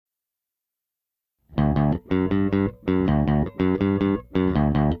Welcome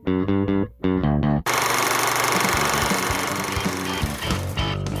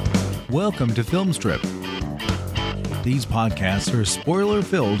to Film Strip. These podcasts are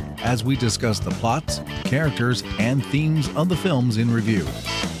spoiler-filled as we discuss the plots, characters, and themes of the films in review.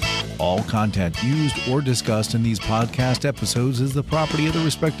 All content used or discussed in these podcast episodes is the property of the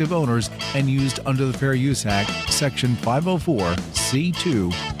respective owners and used under the Fair Use Act, Section 504,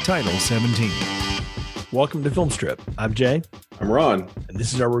 C2, Title 17. Welcome to Film Strip. I'm Jay. I'm Ron. And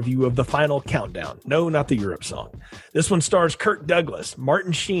this is our review of The Final Countdown. No, not the Europe song. This one stars Kirk Douglas,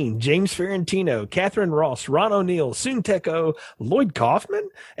 Martin Sheen, James Ferrantino, Catherine Ross, Ron O'Neill, Soon Tecco, Lloyd Kaufman,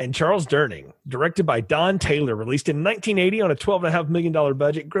 and Charles Durning. Directed by Don Taylor, released in 1980 on a $12.5 million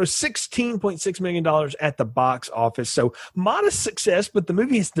budget, grossed $16.6 million at the box office. So modest success, but the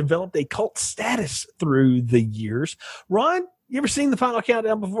movie has developed a cult status through the years. Ron, you ever seen The Final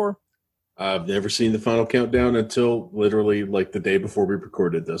Countdown before? I've never seen The Final Countdown until literally like the day before we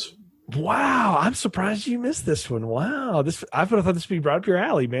recorded this. Wow, I'm surprised you missed this one. Wow, I would have thought this would be right up your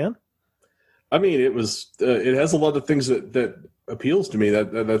alley, man. I mean, it was. It has a lot of things that appeals to me.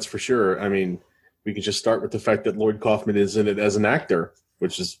 That's for sure. I mean, we could just start with the fact that Lloyd Kaufman is in it as an actor,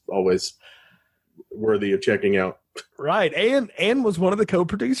 which is always worthy of checking out. Right, and was one of the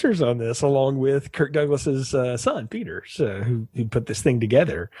co-producers on this, along with Kirk Douglas's son, Peter, who put this thing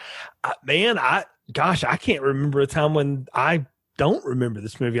together. I can't remember a time when I don't remember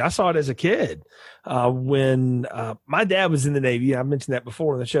this movie. I saw it as a kid when my dad was in the Navy. I mentioned that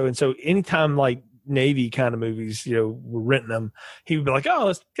before on the show, and so anytime like Navy kind of movies, we're renting them, he would be like, "Oh,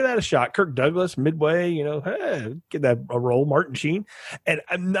 let's get that a shot." Kirk Douglas, Midway, hey, get that a role. Martin Sheen, and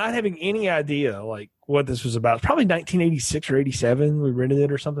I'm not having any idea like what this was about. It's probably 1986 or 87. We rented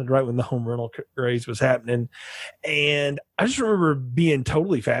it or something right when the home rental craze was happening, and I just remember being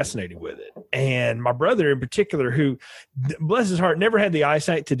totally fascinated with it. And my brother in particular, who, bless his heart, never had the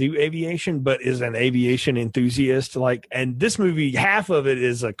eyesight to do aviation, but is an aviation enthusiast. And this movie, half of it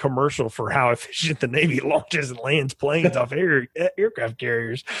is a commercial for how efficient the Navy launches and lands planes off aircraft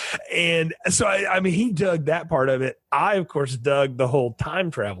carriers. And so, I mean, he dug that part of it. I, of course, dug the whole time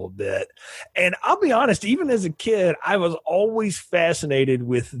travel bit. And I'll be honest, even as a kid, I was always fascinated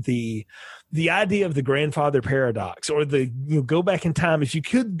with the idea of the grandfather paradox, or go back in time. If you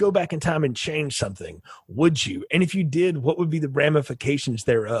could go back in time and change something, would you? And if you did, what would be the ramifications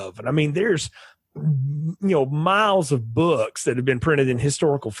thereof? And I mean, there's miles of books that have been printed in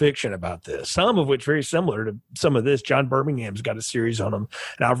historical fiction about this, some of which very similar to some of this. John Birmingham's got a series on them,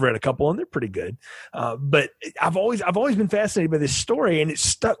 and I've read a couple, and they're pretty good. But I've always been fascinated by this story, and it's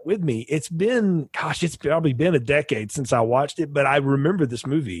stuck with me. It's probably been a decade since I watched it, but I remember this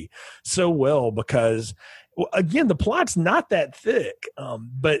movie so well because, again, the plot's not that thick,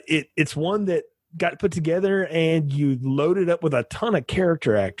 but it's one that got put together, and you load it up with a ton of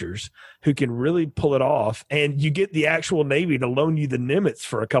character actors who can really pull it off, and you get the actual Navy to loan you the Nimitz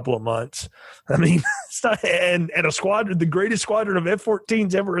for a couple of months. I mean, and a squadron, the greatest squadron of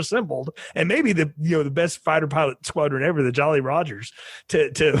F-14s ever assembled, and maybe the best fighter pilot squadron ever, the Jolly Rogers,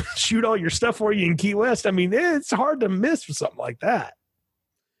 to shoot all your stuff for you in Key West. I mean, it's hard to miss with something like that.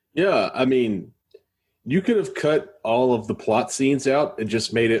 Yeah, I mean, you could have cut all of the plot scenes out and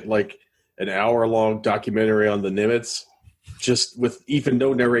just made it like an hour-long documentary on the Nimitz, just with even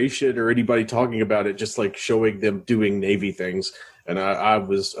no narration or anybody talking about it, just like showing them doing Navy things. And I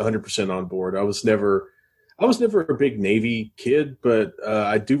was 100% on board. I was never a big Navy kid, but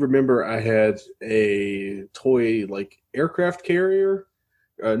I do remember I had a toy like aircraft carrier,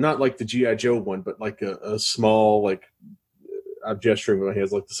 not like the G.I. Joe one, but like a small, like, I'm gesturing with my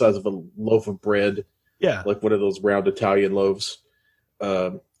hands, like the size of a loaf of bread. Yeah. Like one of those round Italian loaves.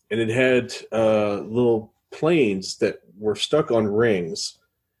 And it had little planes that were stuck on rings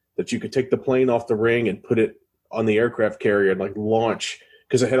that you could take the plane off the ring and put it on the aircraft carrier and like launch,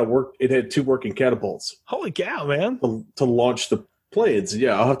 because it had two working catapults. Holy cow, man. To launch the planes.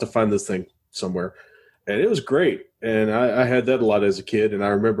 Yeah, I'll have to find this thing somewhere. And it was great. And I had that a lot as a kid, and I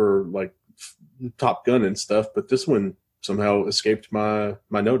remember like Top Gun and stuff, but this one somehow escaped my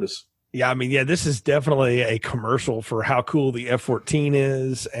notice. Yeah, I mean, this is definitely a commercial for how cool the F-14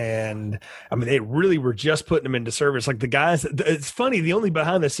 is. And I mean, they really were just putting them into service. Like the guys, it's funny, the only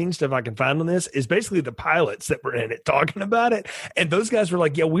behind the scenes stuff I can find on this is basically the pilots that were in it talking about it. And those guys were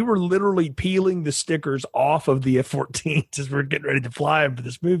like, yeah, we were literally peeling the stickers off of the F-14s as we're getting ready to fly them for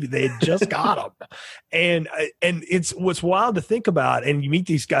this movie. They had just got them. And it's what's wild to think about. And you meet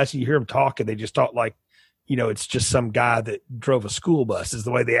these guys and you hear them talk, and they just talk like, it's just some guy that drove a school bus is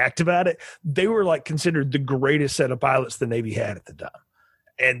the way they act about it. They were like considered the greatest set of pilots the Navy had at the time.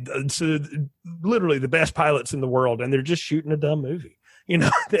 And so literally the best pilots in the world, and they're just shooting a dumb movie.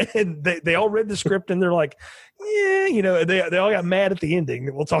 And they all read the script and they're like, yeah, they all got mad at the ending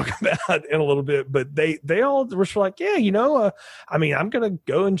that we'll talk about in a little bit, but they all were like, yeah, I mean, I'm going to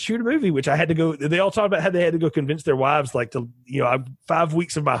go and shoot a movie, which I had to go. They all talked about how they had to go convince their wives, like, 5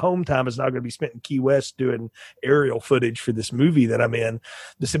 weeks of my home time is now going to be spent in Key West doing aerial footage for this movie that I'm in.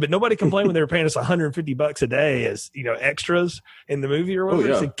 They said, but nobody complained when they were paying us $150 a day as, extras in the movie or whatever. Oh,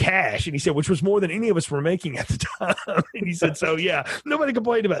 yeah. He said cash. And he said, which was more than any of us were making at the time. And he said, so yeah, nobody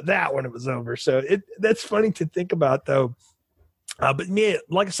complained about that when it was over. So that's funny to think about, though. But yeah,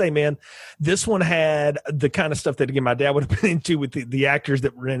 like I say, man, this one had the kind of stuff that, again, my dad would have been into with the actors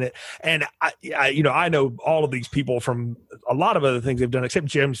that were in it. And I know all of these people from a lot of other things they've done, except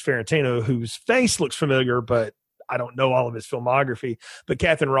James Ferrantino, whose face looks familiar, but I don't know all of his filmography. But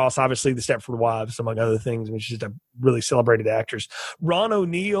Catherine Ross, obviously, The Stepford Wives, among other things, which is just a really celebrated actors. Ron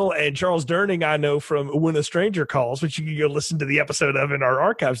O'Neal and Charles Durning, I know from When a Stranger Calls, which you can go listen to the episode of in our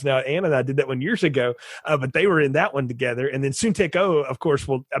archives now. Ann and I did that one years ago, but they were in that one together. And then Soon-Taek Oh, of course,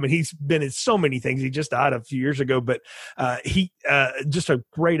 he's been in so many things. He just died a few years ago, but he just a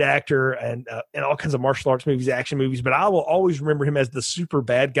great actor and in all kinds of martial arts movies, action movies. But I will always remember him as the super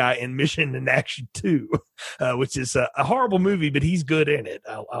bad guy in Mission in Action 2, which is a horrible movie, but he's good in it.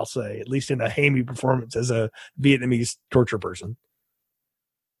 I'll say, at least in a hammy performance as a Vietnamese torture person.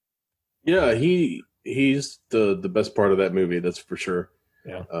 Yeah, he's the best part of that movie. That's for sure.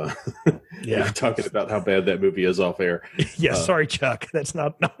 Yeah. Yeah. You're talking about how bad that movie is off air. Yeah. Sorry, Chuck. That's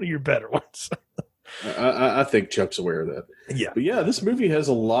not one of your better ones. I think Chuck's aware of that. Yeah. But yeah, this movie has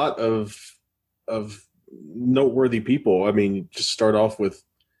a lot of noteworthy people. I mean, just start off with,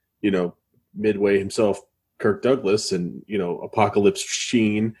 Midway himself, Kirk Douglas, and Apocalypse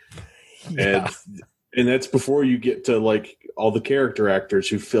Sheen, and that's before you get to like all the character actors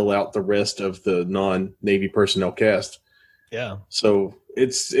who fill out the rest of the non-Navy personnel cast. Yeah. So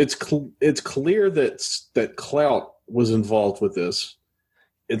it's clear that Clout was involved with this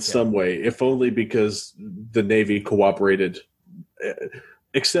in some way, if only because the Navy cooperated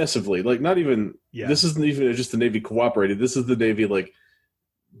excessively. Like, not even this isn't even just the Navy cooperated. This is the Navy like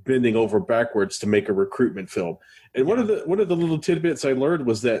bending over backwards to make a recruitment film. And one of the little tidbits I learned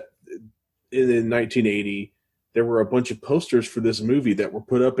was that in 1980 there were a bunch of posters for this movie that were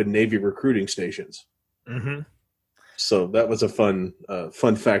put up in Navy recruiting stations. Mm-hmm. So that was a fun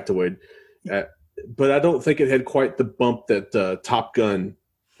factoid. But I don't think it had quite the bump that Top Gun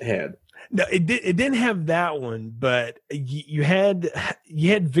had. No, it didn't have that one, but you had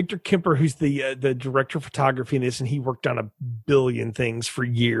Victor Kemper, who's the director of photography in this, and he worked on a billion things for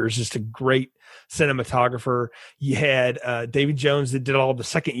years. Just a great cinematographer. You had David Jones that did all the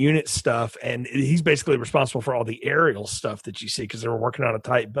second unit stuff, and he's basically responsible for all the aerial stuff that you see because they were working on a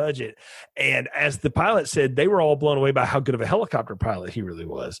tight budget. And as the pilot said, they were all blown away by how good of a helicopter pilot he really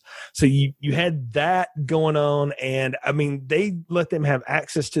was. So you had that going on, and I mean, they let them have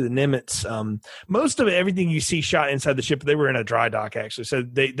access to the Nimitz. Most of everything you see shot inside the ship, they were in a dry dock actually. So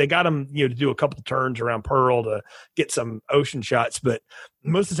they got them, to do a couple of turns around Pearl to get some ocean shots. But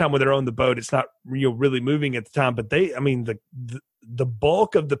most of the time when they're on the boat, it's not really moving at the time. But the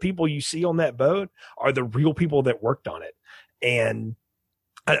bulk of the people you see on that boat are the real people that worked on it. And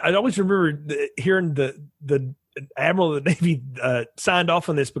I always remember hearing the Admiral of the Navy signed off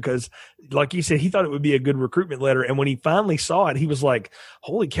on this because, like you said, he thought it would be a good recruitment letter. And when he finally saw it, he was like,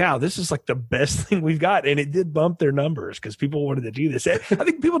 holy cow, this is like the best thing we've got. And it did bump their numbers because people wanted to do this. I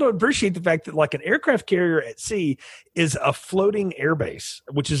think people don't appreciate the fact that like an aircraft carrier at sea is a floating airbase,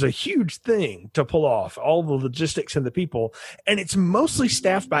 which is a huge thing to pull off, all the logistics and the people. And it's mostly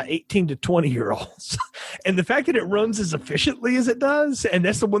staffed by 18 to 20-year-olds. And the fact that it runs as efficiently as it does, and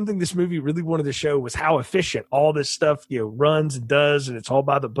that's the one thing this movie really wanted to show, was how efficient all this stuff runs and does, and it's all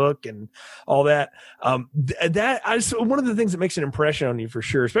by the book and all that. One of the things that makes an impression on you for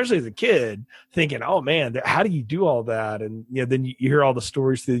sure, especially as a kid, thinking, oh man, how do you do all that? And then you hear all the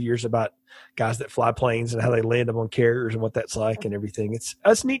stories through the years about guys that fly planes and how they land them on carriers and what that's like and everything.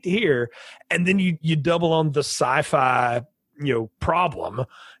 It's neat to hear. And then you double on the sci-fi problem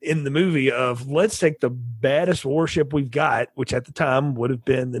in the movie of, let's take the baddest warship we've got, which at the time would have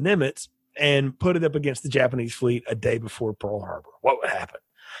been the Nimitz, and put it up against the Japanese fleet a day before Pearl Harbor. What would happen?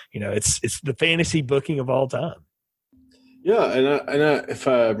 It's the fantasy booking of all time. Yeah, and if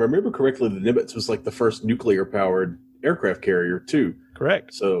I remember correctly, the Nimitz was like the first nuclear powered aircraft carrier too.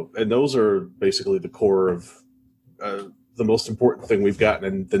 Correct. So, and those are basically the core of the most important thing we've gotten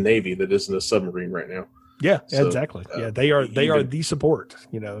in the Navy that isn't a submarine right now. Yeah, So, exactly. Yeah, they are the support.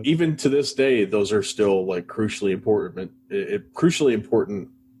 Even to this day, those are still like crucially important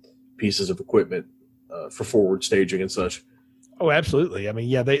pieces of equipment for forward staging and such. Oh, absolutely. I mean,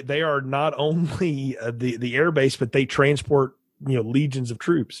 yeah, they are not only the air base, but they transport legions of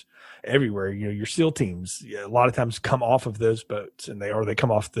troops everywhere. Your SEAL teams a lot of times come off of those boats, and they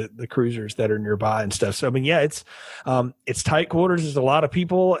come off the cruisers that are nearby and stuff. So I mean, yeah, it's tight quarters. There's a lot of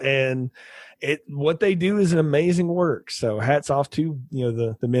people, and what they do is an amazing work. So hats off to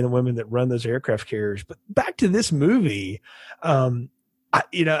the men and women that run those aircraft carriers. But back to this movie,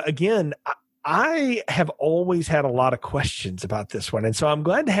 I have always had a lot of questions about this one. And so I'm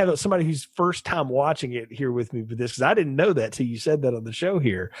glad to have somebody who's first time watching it here with me for this, because I didn't know that till you said that on the show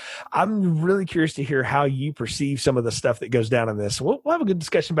here. I'm really curious to hear how you perceive some of the stuff that goes down in this. We'll have a good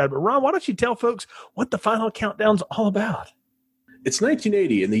discussion about it. But Ron, why don't you tell folks what the final countdown's all about? It's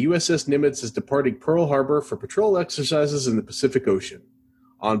 1980, and the USS Nimitz is departing Pearl Harbor for patrol exercises in the Pacific Ocean.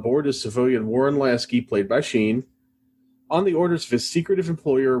 On board is civilian Warren Lasky, played by Sheen, on the orders of his secretive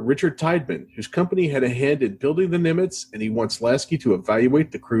employer, Richard Tiedemann, whose company had a hand in building the Nimitz, and he wants Lasky to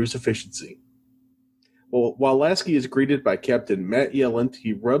evaluate the crew's efficiency. Well, while Lasky is greeted by Captain Matt Yelland,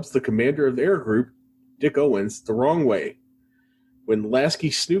 he rubs the commander of the air group, Dick Owens, the wrong way. When Lasky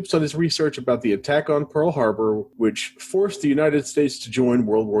snoops on his research about the attack on Pearl Harbor, which forced the United States to join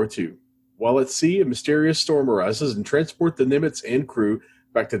World War II. While at sea, a mysterious storm arises and transports the Nimitz and crew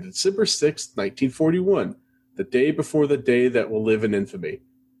back to December 6, 1941, the day before the day that will live in infamy.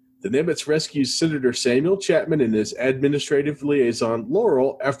 The Nimitz rescues Senator Samuel Chapman and his administrative liaison,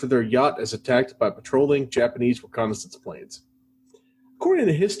 Laurel, after their yacht is attacked by patrolling Japanese reconnaissance planes. According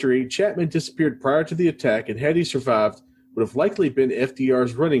to history, Chapman disappeared prior to the attack, and had he survived, would have likely been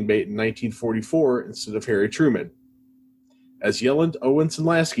FDR's running mate in 1944 instead of Harry Truman. As Yelland, Owens, and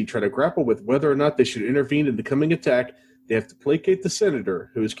Lasky try to grapple with whether or not they should intervene in the coming attack, they have to placate the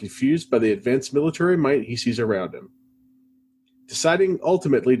senator, who is confused by the advanced military might he sees around him. Deciding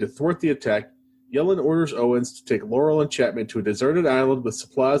ultimately to thwart the attack, Yelland orders Owens to take Laurel and Chapman to a deserted island with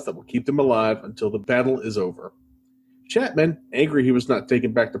supplies that will keep them alive until the battle is over. Chapman, angry he was not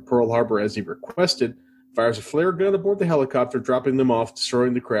taken back to Pearl Harbor as he requested, fires a flare gun aboard the helicopter, dropping them off,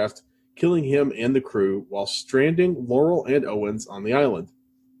 destroying the craft, killing him and the crew, while stranding Laurel and Owens on the island.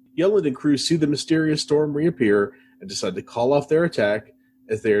 Yelland and crew see the mysterious storm reappear and decide to call off their attack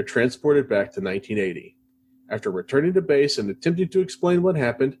as they are transported back to 1980. After returning to base and attempting to explain what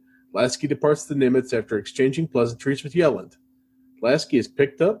happened, Lasky departs the Nimitz after exchanging pleasantries with Yelland. Lasky is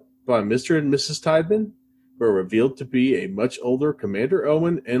picked up by Mr. and Mrs. Tiedemann, who are revealed to be a much older Commander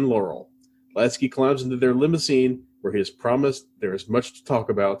Owen and Laurel. Lasky climbs into their limousine, where he is promised there is much to talk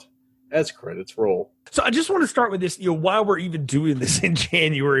about, as credits roll. So I just want to start with this, why we're even doing this in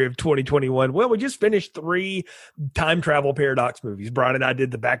January of 2021. Well, we just finished 3 time travel paradox movies. Brian and I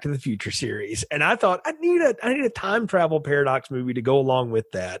did the Back to the Future series, and I thought I need a time travel paradox movie to go along with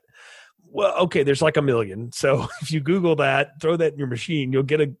that. Well, okay, there's like a million. So if you Google that, throw that in your machine, you'll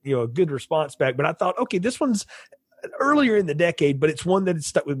get a good response back. But I thought, okay, this one's earlier in the decade, but it's one that has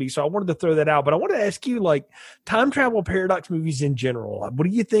stuck with me. So I wanted to throw that out. But I want to ask you, like, time travel paradox movies in general, what do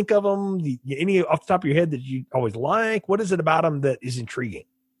you think of them? Any off the top of your head that you always like? What is it about them that is intriguing?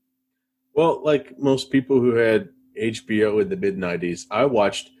 Well, like most people who had HBO in the mid-90s, I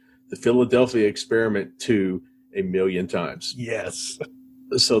watched The Philadelphia Experiment 2 a million times. Yes.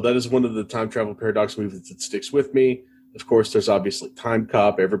 So that is one of the time travel paradox movies that sticks with me. Of course, there's obviously Time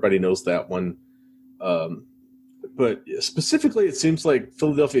Cop. Everybody knows that one. But specifically, it seems like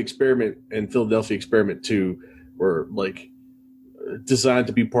Philadelphia Experiment and Philadelphia Experiment 2 were like designed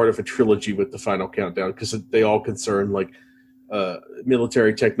to be part of a trilogy with the final countdown, because they all concern like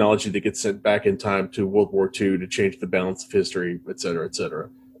military technology that gets sent back in time to World War II to change the balance of history, et cetera, et cetera.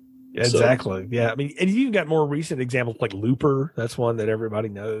 Yeah, exactly. Yeah. I mean, and you've got more recent examples like Looper. That's one that everybody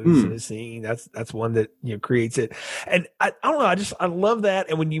knows and has seen. That's one that, creates it. And I don't know. I love that.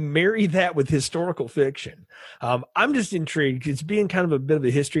 And when you marry that with historical fiction, I'm just intrigued. It's being kind of a bit of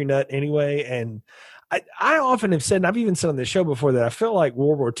a history nut anyway. And I often have said, and I've even said on the show before, that I feel like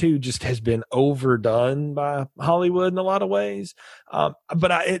World War II just has been overdone by Hollywood in a lot of ways.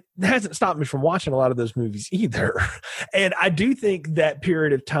 But it hasn't stopped me from watching a lot of those movies either. And I do think that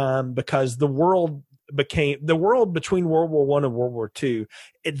period of time, because the world between World War I and World War II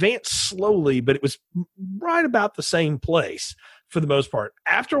advanced slowly, but it was right about the same place for the most part.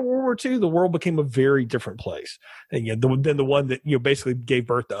 After World War II, the world became a very different place. And than the one that, basically gave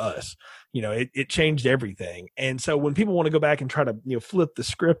birth to us. It changed everything. And so when people want to go back and try to, flip the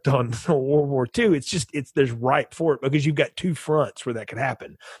script on World War II, there's ripe for it, because you've got 2 fronts where that can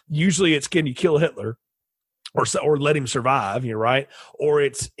happen. Usually it's, can you kill Hitler? or let him survive, right? Or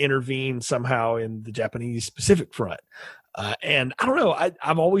it's intervene somehow in the Japanese Pacific front. And I don't know,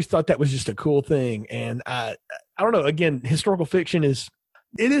 I've always thought that was just a cool thing. And I don't know, again, historical fiction is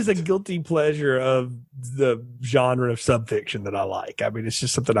a guilty pleasure of the genre of subfiction that I like. I mean, it's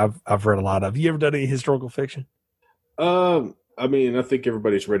just something I've read a lot of. You ever done any historical fiction? I mean, I think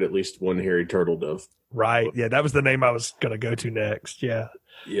everybody's read at least one Harry Turtledove. Right. Yeah, that was the name I was going to go to next. Yeah.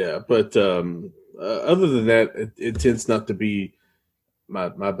 Yeah, but other than that, it tends not to be my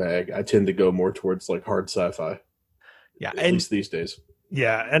bag. I tend to go more towards like hard sci-fi. Yeah, at least these days.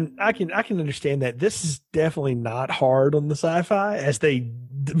 Yeah, and I can understand that. This is definitely not hard on the sci-fi, as they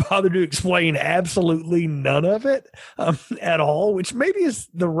bother to explain absolutely none of it at all, which maybe is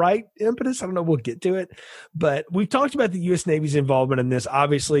the right impetus. I don't know. We'll get to it. But we've talked about the U.S. Navy's involvement in this.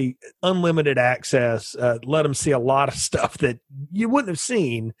 Obviously, unlimited access, let them see a lot of stuff that you wouldn't have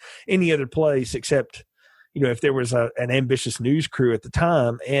seen any other place except, if there was an ambitious news crew at the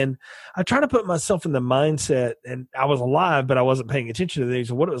time. And I try to put myself in the mindset, and I was alive, but I wasn't paying attention to things,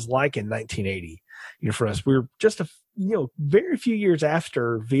 and what it was like in 1980. For us, we were just very few years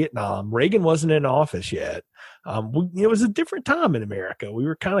after Vietnam. Reagan wasn't in office yet. It was a different time in America. We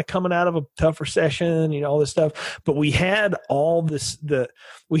were kind of coming out of a tough recession, all this stuff, but we had all this,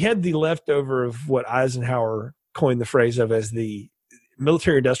 we had the leftover of what Eisenhower coined the phrase of as the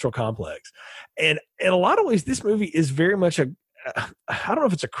military industrial complex. And in a lot of ways, this movie is very much I don't know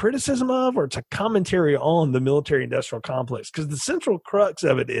if it's a criticism of, or it's a commentary on the military industrial complex, because the central crux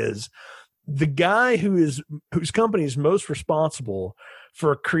of it is the guy whose company is most responsible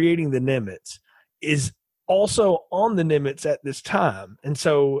for creating the Nimitz is also on the Nimitz at this time. And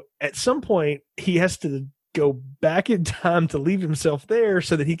so at some point he has to go back in time to leave himself there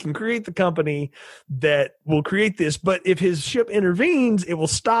so that he can create the company that will create this. But if his ship intervenes, it will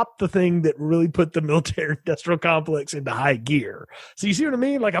stop the thing that really put the military industrial complex into high gear. So you see what I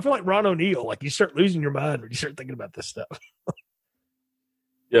mean? Like, I feel like Ron O'Neal, like you start losing your mind when you start thinking about this stuff.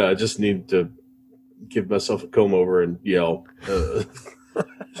 Yeah, I just need to give myself a comb over and yell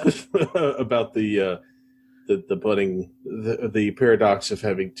about the budding, the paradox of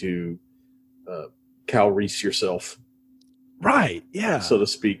having to Cal Reese yourself, right? Yeah, so to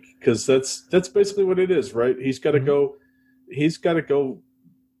speak, because that's basically what it is, right? He's got to go. He's got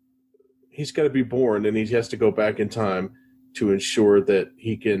to be born, and he has to go back in time to ensure that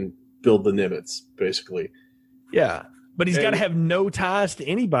he can build the Nimitz, basically. Yeah. But he's got to have no ties to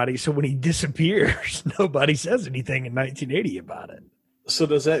anybody, so when he disappears, nobody says anything in 1980 about it. So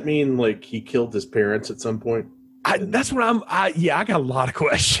does that mean like he killed his parents at some point? That's what I got a lot of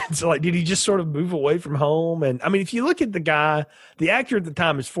questions. Like, did he just sort of move away from home? And I mean, if you look at the guy, the actor at the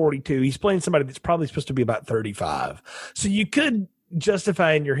time is 42. He's playing somebody that's probably supposed to be about 35. So you could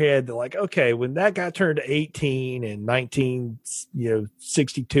justify in your head that, like, okay, when that guy turned 18 in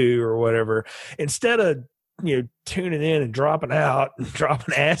 1962 or whatever, instead of tuning in and dropping out and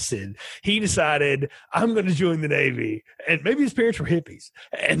dropping acid, he decided, I'm going to join the Navy. And maybe his parents were hippies,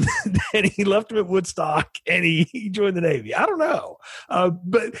 and then he left them at Woodstock and he joined the Navy. I don't know.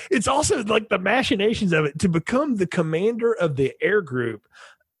 But it's also like the machinations of it to become the commander of the air group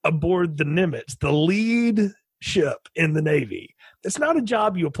aboard the Nimitz, the lead ship in the Navy. It's not a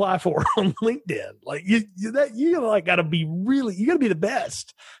job you apply for on LinkedIn. Like you got to be the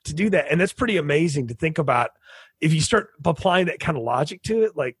best to do that. And that's pretty amazing to think about. If you start applying that kind of logic to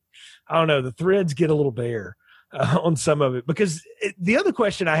it, like, I don't know, the threads get a little bare on some of it. Because the other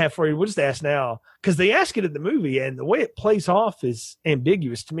question I have for you, we'll just ask now, because they ask it in the movie and the way it plays off is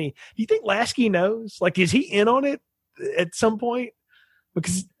ambiguous to me. Do you think Lasky knows? Like, is he in on it at some point?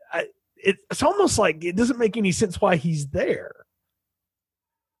 Because it's almost like it doesn't make any sense why he's there.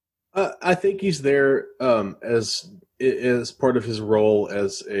 I think he's there as part of his role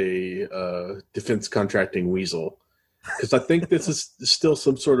as a defense contracting weasel, because I think this is still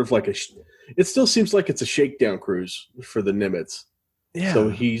some sort of like it still seems like it's a shakedown cruise for the Nimitz. Yeah. So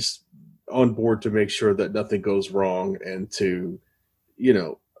he's on board to make sure that nothing goes wrong and to,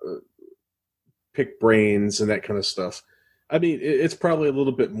 pick brains and that kind of stuff. I mean, it's probably a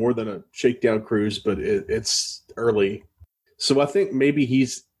little bit more than a shakedown cruise, but it's early. So I think maybe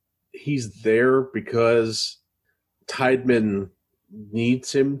he's there because Tideman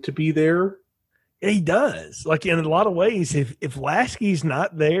needs him to be there. He does. Like, in a lot of ways, if Lasky's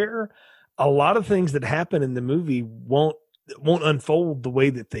not there, a lot of things that happen in the movie won't unfold the way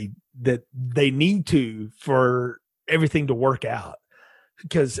that they need to for everything to work out.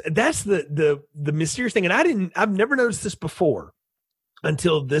 Because that's the mysterious thing. And I've never noticed this before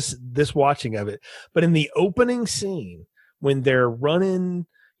until this watching of it. But in the opening scene, when they're running,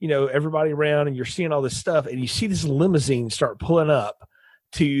 everybody around, and you're seeing all this stuff, and you see this limousine start pulling up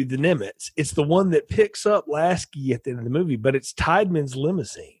to the Nimitz. It's the one that picks up Lasky at the end of the movie, but it's Tideman's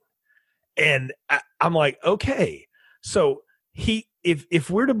limousine. And I'm like, okay, so if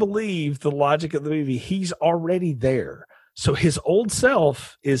we're to believe the logic of the movie, he's already there. So his old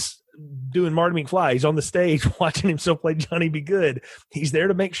self is doing Marty McFly. He's on the stage watching himself play Johnny Be Good. He's there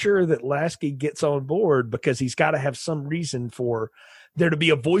to make sure that Lasky gets on board, because he's got to have some reason for there to be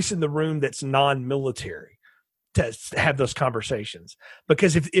a voice in the room that's non-military to have those conversations.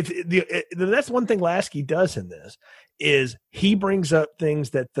 Because that's one thing Lasky does in this, is he brings up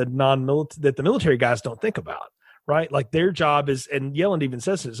things that the military guys don't think about. Right? Like their job is, and Yelland even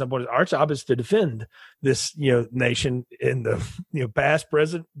says it at some point, our job is to defend this, nation in the, past,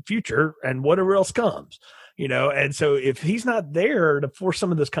 present, future, and whatever else comes, and so if he's not there to force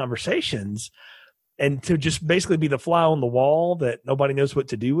some of those conversations and to just basically be the fly on the wall that nobody knows what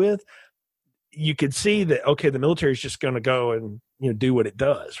to do with, you could see that, okay, the military is just going to go and, do what it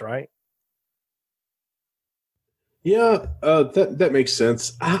does. Right. Yeah. That makes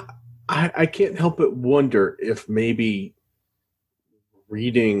sense. I can't help but wonder if maybe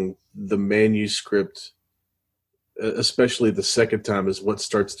reading the manuscript, especially the second time, is what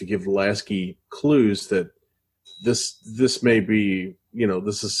starts to give Lasky clues that this may be,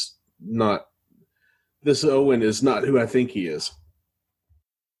 this Owen is not who I think he is.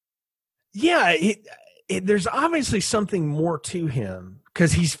 Yeah, there's obviously something more to him,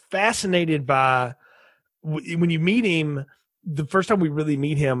 because he's fascinated by, when you meet him, the first time we really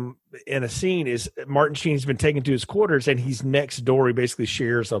meet him in a scene is Martin Sheen's been taken to his quarters, and he's next door. He basically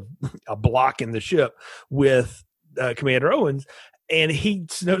shares a block in the ship with Commander Owens, and he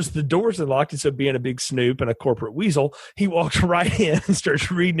noticed the doors are locked. And so, being a big snoop and a corporate weasel, he walks right in and starts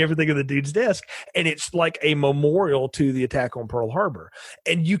reading everything on the dude's desk. And it's like a memorial to the attack on Pearl Harbor.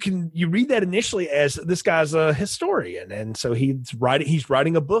 And you read that initially as this guy's a historian. And so he's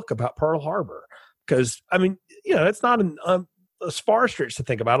writing a book about Pearl Harbor, because, I mean, it's not a far stretch to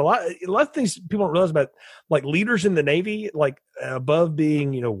think about. A lot of things people don't realize about, like, leaders in the Navy, like, above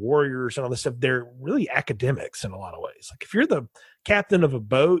being, warriors and all this stuff, they're really academics in a lot of ways. Like, if you're the captain of a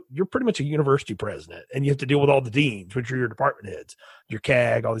boat, you're pretty much a university president, and you have to deal with all the deans, which are your department heads, your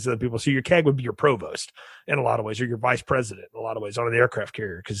CAG, all these other people. So your CAG would be your provost in a lot of ways, or your vice president in a lot of ways on an aircraft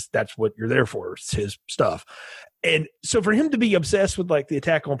carrier, because that's what you're there for. It's his stuff. And so for him to be obsessed with, like, the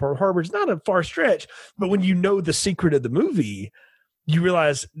attack on Pearl Harbor is not a far stretch, but when you know the secret of the movie, you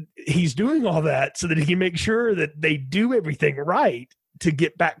realize he's doing all that so that he can make sure that they do everything right to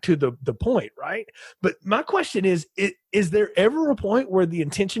get back to the point, right? But my question is there ever a point where the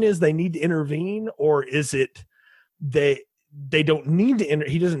intention is they need to intervene, or is it they don't need to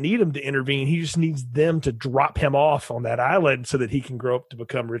he doesn't need them to intervene, he just needs them to drop him off on that island so that he can grow up to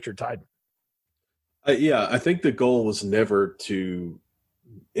become Richard Tiedemann? Yeah, I think the goal was never to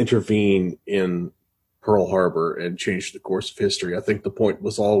intervene in Pearl Harbor and change the course of history. I think the point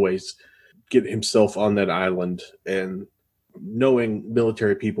was always get himself on that island, and knowing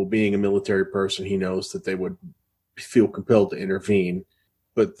military people, being a military person, he knows that they would feel compelled to intervene,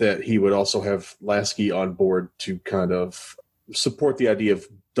 but that he would also have Lasky on board to kind of support the idea of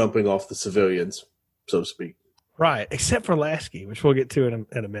dumping off the civilians, so to speak. Right, except for Lasky, which we'll get to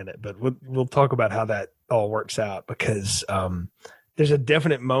in a minute, but we'll talk about how that all works out, because there's a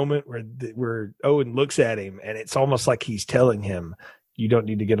definite moment where Owen looks at him, and it's almost like he's telling him, you don't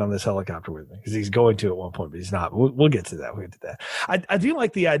need to get on this helicopter with me, because he's going to at one point, but he's not. We'll get to that. We'll get to that. I do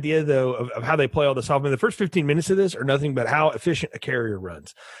like the idea, though, of how they play all this off. I mean, the first 15 minutes of this are nothing but how efficient a carrier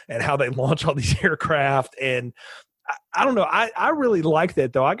runs and how they launch all these aircraft. And I don't know. I really like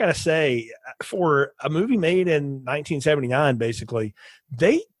that, though. I got to say, for a movie made in 1979, basically,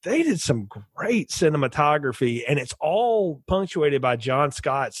 they did some great cinematography, and it's all punctuated by John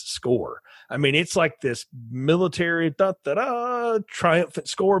Scott's score. I mean, it's like this military triumphant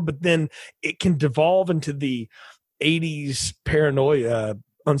score, but then it can devolve into the 80s paranoia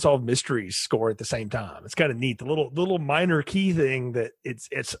Unsolved Mysteries score at the same time. It's kind of neat. The little minor key thing that it's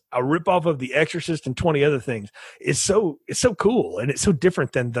a ripoff of The Exorcist and 20 other things. It's so cool, and it's so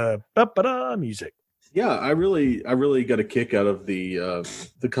different than the music. Yeah, I really got a kick out of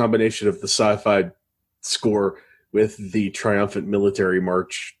the combination of the sci-fi score with the triumphant military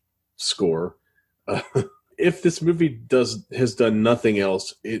march score. If this movie has done nothing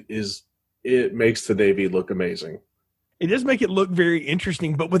else, it makes the Navy look amazing. It does make it look very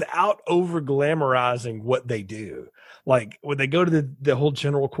interesting, but without over glamorizing what they do. Like when they go to the whole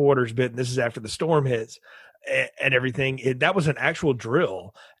general quarters bit, and this is after the storm hits, and everything. That was an actual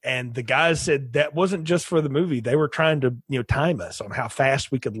drill. And the guys said that wasn't just for the movie. They were trying to, time us on how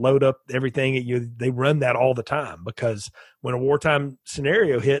fast we could load up everything. They run that all the time because when a wartime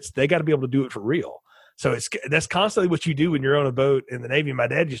scenario hits, they got to be able to do it for real. So that's constantly what you do when you're on a boat in the Navy. My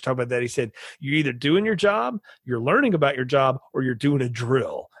dad just talked about that. He said, you're either doing your job, you're learning about your job, or you're doing a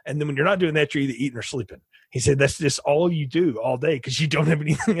drill. And then when you're not doing that, you're either eating or sleeping. He said, that's just all you do all day because you don't have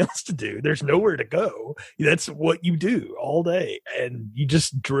anything else to do. There's nowhere to go. That's what you do all day. And you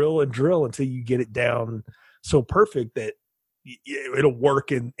just drill and drill until you get it down so perfect that it'll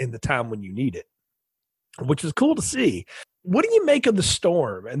work in the time when you need it, which is cool to see. What do you make of the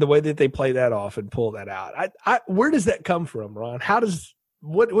storm and the way that they play that off and pull that out? Where does that come from, Ron?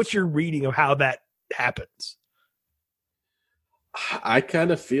 What's your reading of how that happens? I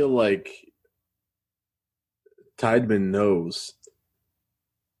kind of feel like Tiedemann knows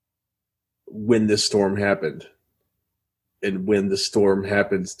when this storm happened and when the storm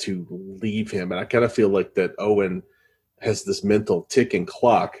happens to leave him. And I kind of feel like that Owen has this mental ticking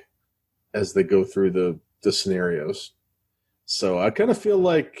clock as they go through the scenarios. So I kind of feel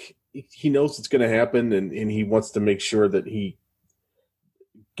like he knows it's going to happen and he wants to make sure that he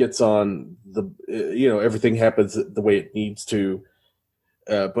gets on everything happens the way it needs to.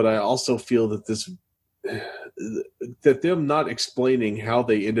 But I also feel that that them not explaining how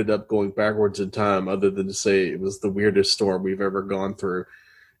they ended up going backwards in time other than to say it was the weirdest storm we've ever gone through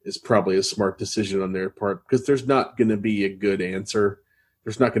is probably a smart decision on their part because there's not going to be a good answer.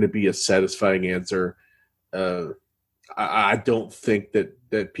 There's not going to be a satisfying answer. I don't think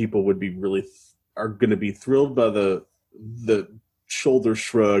that people would be are going to be thrilled by the shoulder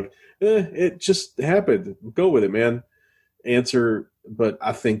shrug. It just happened. Go with it, man. Answer. But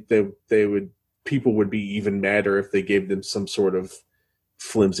I think people would be even madder if they gave them some sort of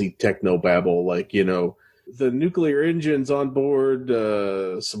flimsy techno babble, like, the nuclear engine's on board,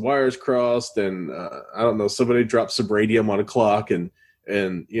 some wires crossed, and I don't know, somebody dropped some radium on a clock, and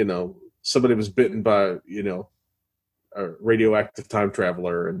somebody was bitten by a radioactive time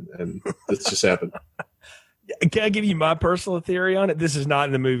traveler, and this just happened. Can I give you my personal theory on it? This is not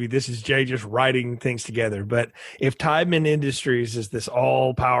in the movie. This is Jay just writing things together. But if Tiedemann Industries is this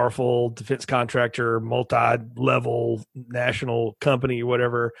all-powerful defense contractor, multi-level national company or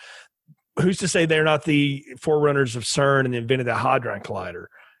whatever, who's to say they're not the forerunners of CERN and invented the Hadron Collider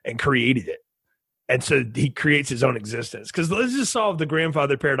and created it? And so he creates his own existence. Because let's just solve the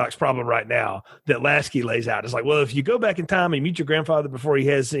grandfather paradox problem right now that Lasky lays out. It's like, well, if you go back in time and meet your grandfather before he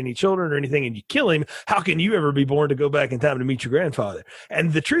has any children or anything and you kill him, how can you ever be born to go back in time to meet your grandfather?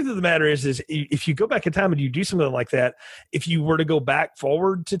 And the truth of the matter is if you go back in time and you do something like that, if you were to go back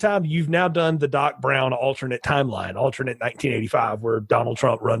forward to time, you've now done the Doc Brown alternate timeline, alternate 1985, where Donald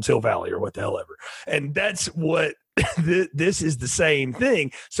Trump runs Hill Valley or what the hell ever. And that's what this is the same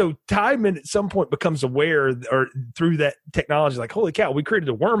thing. So Tiedemann at some point becomes aware, or through that technology, like, holy cow, we created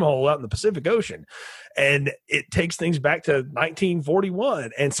a wormhole out in the Pacific Ocean, and it takes things back to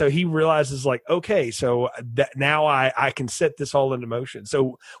 1941. And so he realizes, like, okay, so that now I can set this all into motion.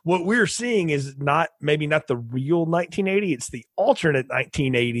 So what we're seeing is maybe not the real 1980, it's the alternate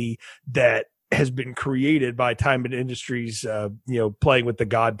 1980 that has been created by Tiedemann Industries, playing with the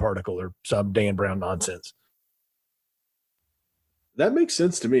God particle or some Dan Brown nonsense. That makes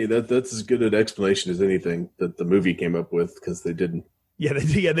sense to me. That's as good an explanation as anything that the movie came up with, because they didn't. They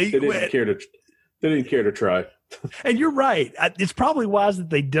didn't care to try. And you're right. It's probably wise that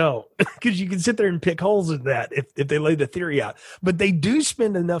they don't, because you can sit there and pick holes in that if they lay the theory out. But they do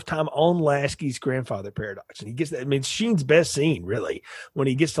spend enough time on Lasky's grandfather paradox, and he gets that. I mean, Sheen's best scene, really, when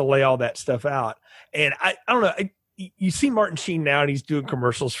he gets to lay all that stuff out. And I don't know. You see Martin Sheen now, and he's doing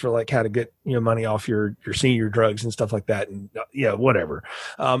commercials for like how to get money off your senior drugs and stuff like that, and whatever.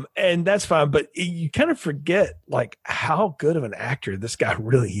 And that's fine, but you kind of forget like how good of an actor this guy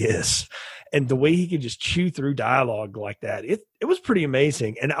really is, and the way he can just chew through dialogue like that. It was pretty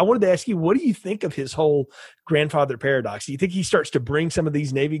amazing. And I wanted to ask you, what do you think of his whole grandfather paradox? Do you think he starts to bring some of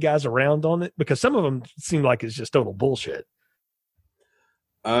these Navy guys around on it, because some of them seem like it's just total bullshit?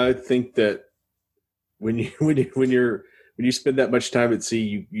 I think that when you spend that much time at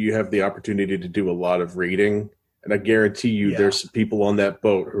sea, you have the opportunity to do a lot of reading, and I guarantee you, there's some people on that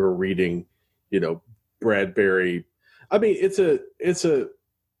boat who are reading, Bradbury. I mean, it's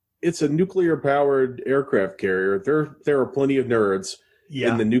a nuclear powered aircraft carrier. There are plenty of nerds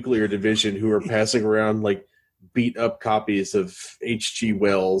in the nuclear division who are passing around like beat up copies of H.G.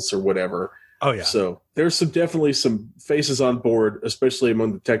 Wells or whatever. Oh yeah. So there's definitely some faces on board, especially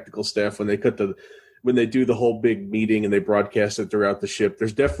among the technical staff, when they cut when they do the whole big meeting and they broadcast it throughout the ship,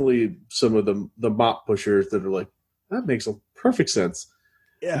 there's definitely some of the mop pushers that are like, that makes a perfect sense.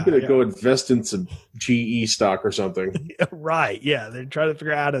 Yeah, I'm going to go invest in some GE stock or something. Right. Yeah. They're trying to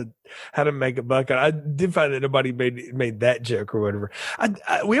figure out how to make a buck. I did find that nobody made that joke or whatever.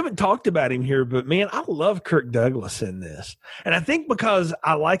 We haven't talked about him here, but man, I love Kirk Douglas in this. And I think because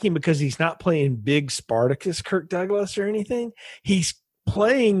I like him because he's not playing big Spartacus Kirk Douglas or anything. He's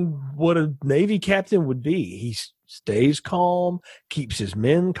playing what a Navy captain would be. He stays calm, keeps his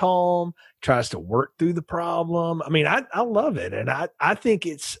men calm, tries to work through the problem. I mean, I love it. And I think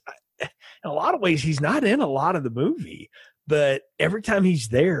it's, in a lot of ways, he's not in a lot of the movie, but every time he's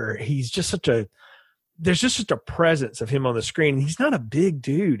there, he's just there's just such a presence of him on the screen. He's not a big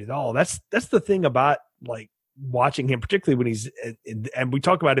dude at all. That's the thing about like watching him, particularly when he's, and we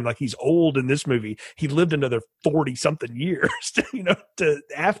talk about him like he's old in this movie. He lived another 40 something years, to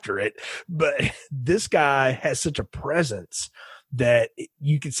after it. But this guy has such a presence that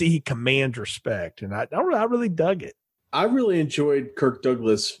you can see he commands respect. And I really dug it. I really enjoyed Kirk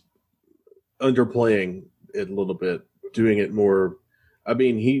Douglas underplaying it a little bit, doing it more. I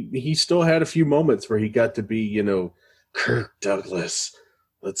mean, he still had a few moments where he got to be, Kirk Douglas,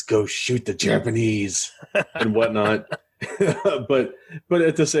 let's go shoot the Japanese and whatnot. but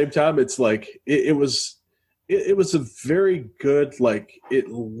at the same time, it's like it was a very good, like, it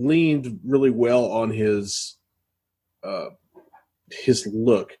leaned really well on his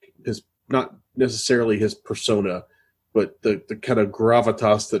look, his, not necessarily his persona, but the kind of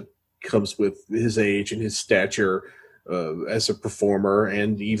gravitas that comes with his age and his stature as a performer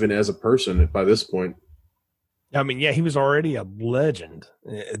and even as a person by this point. I mean, yeah, he was already a legend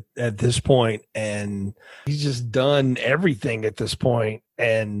at this point, and he's just done everything at this point.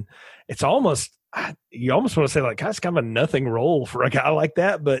 And it's almost, you almost want to say like, God, it's kind of a nothing role for a guy like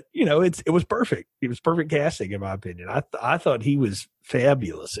that, but it was perfect. It was perfect casting in my opinion. I thought he was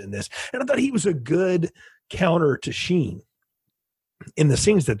fabulous in this, and I thought he was a good counter to Sheen in the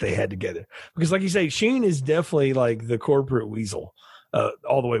scenes that they had together, because like you say, Sheen is definitely like the corporate weasel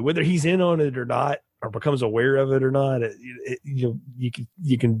all the way, whether he's in on it or not, or becomes aware of it or not. You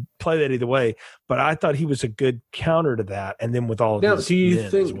can play that either way, but I thought he was a good counter to that. And then with all of now, this, do you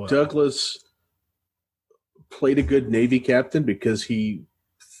think Douglas played a good Navy captain because he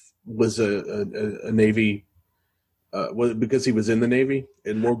was a Navy, because he was in the Navy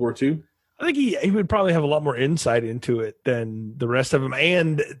in World War II? I think he would probably have a lot more insight into it than the rest of them.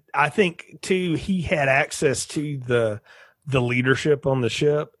 And I think too, he had access to the leadership on the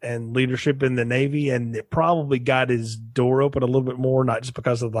ship and leadership in the Navy, and it probably got his door open a little bit more, not just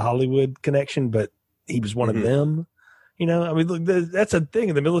because of the Hollywood connection, but he was one of them. I mean, look, that's a thing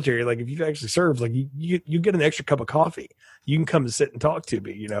in the military. Like if you actually serve, like you get an extra cup of coffee, you can come and sit and talk to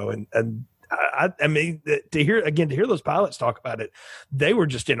me, and I mean, to hear those pilots talk about it, they were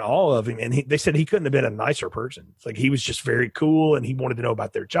just in awe of him. And they said he couldn't have been a nicer person. It's like, he was just very cool, and he wanted to know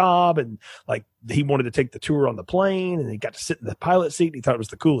about their job. And like, he wanted to take the tour on the plane, and he got to sit in the pilot seat. And he thought it was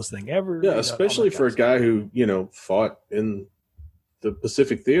the coolest thing ever. Yeah. Especially for a guy who, fought in the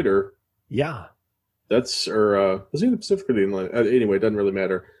Pacific Theater. Yeah. Was he in the Pacific or the Inland? Anyway, it doesn't really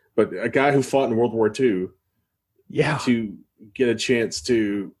matter. But a guy who fought in World War II. Yeah. To get a chance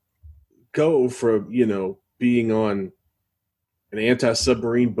to go from, being on an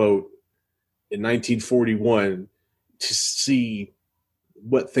anti-submarine boat in 1941 to see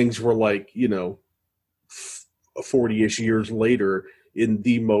what things were like, 40-ish years later in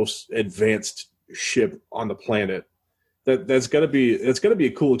the most advanced ship on the planet. That's gotta be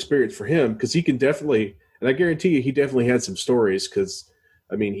a cool experience for him, because he can definitely, and I guarantee you he definitely had some stories, because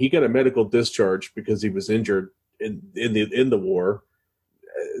I mean, he got a medical discharge because he was injured in the war.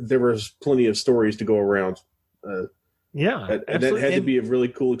 There was plenty of stories to go around. Yeah. And that had to be a really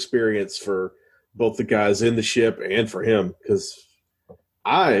cool experience for both the guys in the ship and for him, because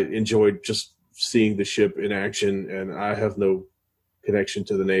I enjoyed just seeing the ship in action, and I have no connection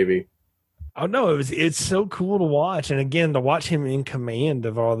to the Navy. Oh no, it's so cool to watch. And again, to watch him in command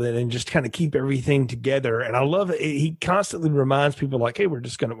of all that and just kind of keep everything together. And I love it. He constantly reminds people like, hey, we're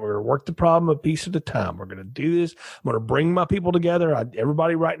going to work the problem a piece at a time. We're going to do this. I'm going to bring my people together.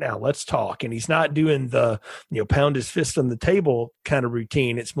 Everybody right now, let's talk. And he's not doing the, pound his fist on the table kind of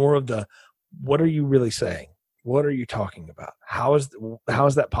routine. It's more of the, what are you really saying? What are you talking about? How is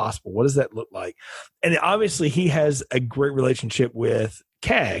that possible? What does that look like? And obviously he has a great relationship with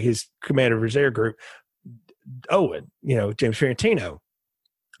CAG, his commander of his air group, Owen, James Ferrantino.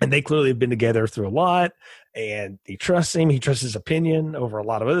 And they clearly have been together through a lot, and he trusts him. He trusts his opinion over a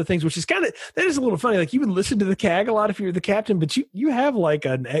lot of other things, which is that is a little funny. Like, you would listen to the CAG a lot if you're the captain, but you have like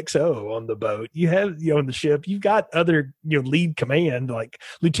an XO on the boat. You have, on the ship, you've got other, lead command, like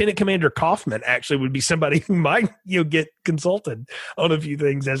Lieutenant Commander Kaufman actually would be somebody who might, get consulted on a few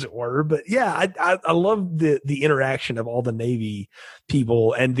things, as it were. But yeah, I love the interaction of all the Navy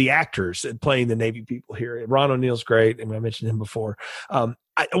people and the actors playing the Navy people here. Ron O'Neal's great, and I mentioned him before.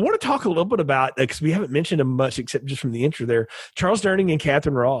 I want to talk a little bit about, because we haven't mentioned him much except just from the intro there, Charles Durning and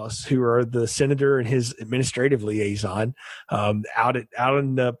Catherine Ross, who are the senator and his administrative liaison, out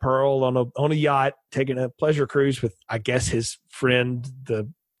in Pearl on a yacht, taking a pleasure cruise with, I guess, his friend, the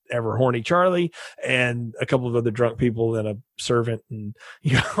ever horny Charlie, and a couple of other drunk people and a servant, and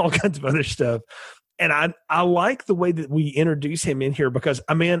all kinds of other stuff. And I like the way that we introduce him in here, because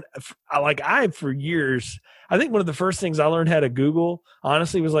for years, I think one of the first things I learned how to Google,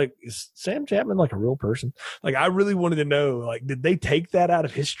 honestly, was like, is Sam Chapman like a real person? Like, I really wanted to know, like, did they take that out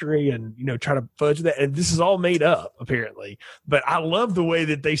of history and, try to fudge that? And this is all made up, apparently. But I love the way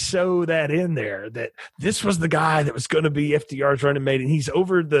that they sew that in there, that this was the guy that was going to be FDR's running mate. And he's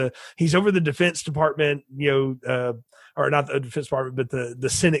over the Defense Department, or not the Defense Department, but the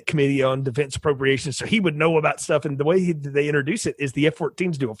Senate Committee on Defense Appropriations. So he would know about stuff. And the way they introduce it is the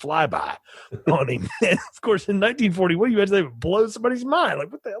F-14s do a flyby on him. And of course, in 1941, you imagine they would blow somebody's mind.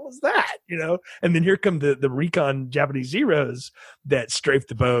 Like, what the hell is that? And then here come the recon Japanese Zeros that strafe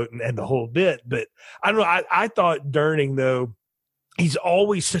the boat and the whole bit. But I don't know. I thought Durning, though, he's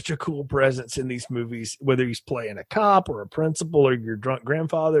always such a cool presence in these movies, whether he's playing a cop or a principal or your drunk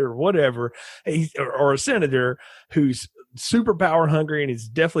grandfather or whatever, or a senator who's super power hungry and is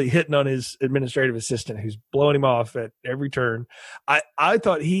definitely hitting on his administrative assistant who's blowing him off at every turn. I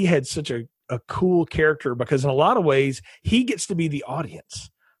thought he had such a cool character, because in a lot of ways he gets to be the audience,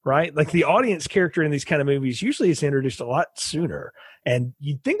 right? Like, the audience character in these kind of movies usually is introduced a lot sooner. And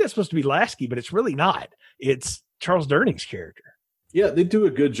you'd think that's supposed to be Lasky, but it's really not. It's Charles Durning's character. Yeah, they do a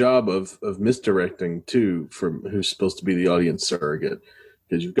good job of misdirecting too from who's supposed to be the audience surrogate,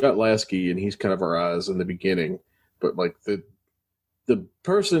 because you've got Lasky and he's kind of our eyes in the beginning, but like the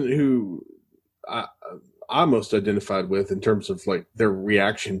person who I most identified with in terms of like their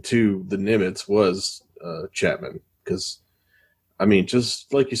reaction to the Nimitz was Chapman, because I mean,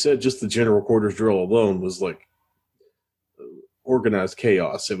 just like you said, just the general quarters drill alone was like organized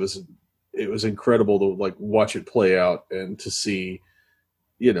chaos. It was incredible to like watch it play out and to see,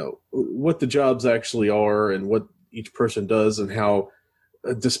 what the jobs actually are and what each person does, and how,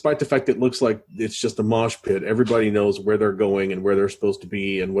 despite the fact that it looks like it's just a mosh pit, everybody knows where they're going and where they're supposed to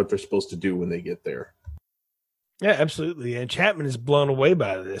be and what they're supposed to do when they get there. Yeah, absolutely. And Chapman is blown away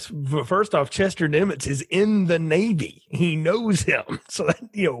by this. First off, Chester Nimitz is in the Navy. He knows him. So,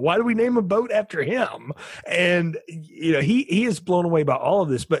 why do we name a boat after him? And, he is blown away by all of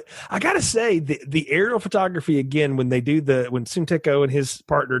this. But I got to say, the aerial photography, again, when Sunteko and his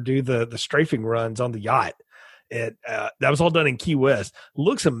partner do the strafing runs on the yacht, that was all done in Key West,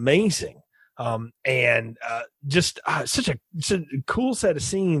 looks amazing. Just such a cool set of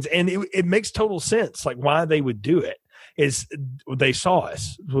scenes, and it makes total sense. Like, why they would do it is they saw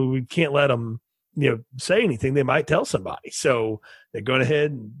us. We can't let them, say anything. They might tell somebody, so they're going ahead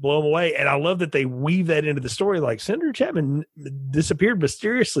and blow them away. And I love that they weave that into the story. Like, Senator Chapman disappeared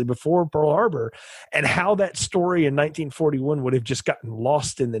mysteriously before Pearl Harbor, and how that story in 1941 would have just gotten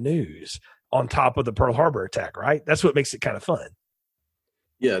lost in the news on top of the Pearl Harbor attack. Right? That's what makes it kind of fun.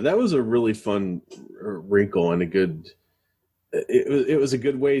 Yeah, that was a really fun wrinkle and it was a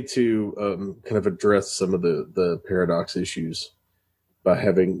good way to kind of address some of the paradox issues by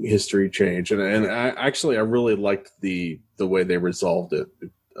having history change. And I really liked the way they resolved it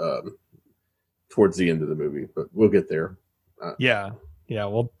towards the end of the movie, but we'll get there. Yeah,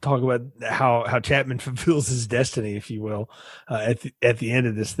 we'll talk about how Chapman fulfills his destiny, if you will, at the end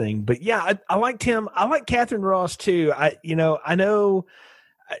of this thing. But yeah, I liked him. I like Catherine Ross too. I know.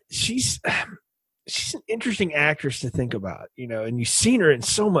 She's an interesting actress to think about, and you've seen her in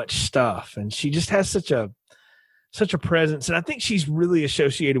so much stuff, and she just has such a presence. And I think she's really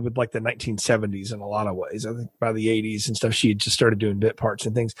associated with like the 1970s in a lot of ways. I think by the 80s and stuff, she had just started doing bit parts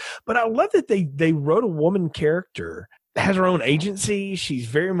and things. But I love that they wrote a woman character that has her own agency. She's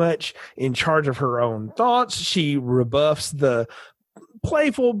very much in charge of her own thoughts. She rebuffs the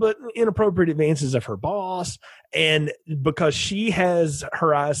playful but inappropriate advances of her boss, and because she has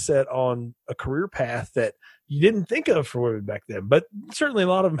her eyes set on a career path that you didn't think of for women back then, but certainly a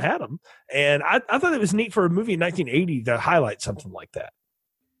lot of them had them. And I thought it was neat for a movie in 1980 to highlight something like that.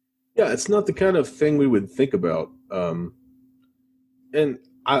 Yeah, it's not the kind of thing we would think about. And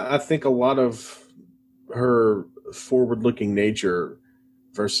I think a lot of her forward-looking nature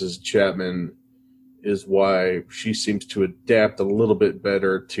versus Chapman is why she seems to adapt a little bit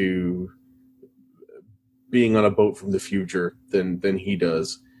better to being on a boat from the future than he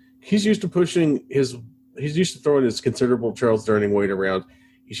does. He's used to throwing his considerable Charles Durning weight around.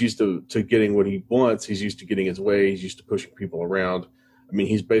 He's used to getting what he wants. He's used to getting his way. He's used to pushing people around. I mean,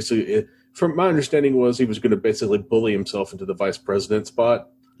 he's basically, from my understanding, was he was going to basically bully himself into the vice president spot.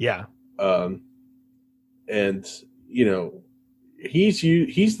 Yeah. And you know, he's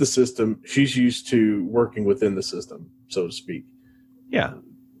the system. She's used to working within the system, so to speak. Yeah.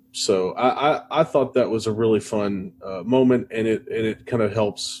 So I thought that was a really fun moment, and it kind of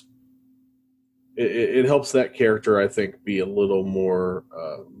helps. It helps that character, I think, be a little more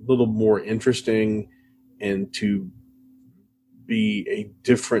interesting, and to be a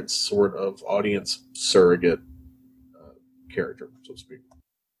different sort of audience surrogate character, so to speak.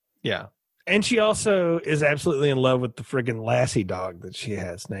 Yeah. And she also is absolutely in love with the friggin' Lassie dog that she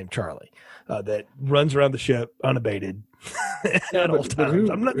has named Charlie, that runs around the ship unabated at all times.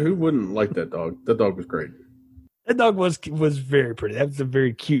 Who wouldn't like that dog? That dog was great. That dog was very pretty. That was a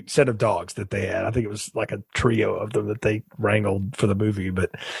very cute set of dogs that they had. I think it was like a trio of them that they wrangled for the movie.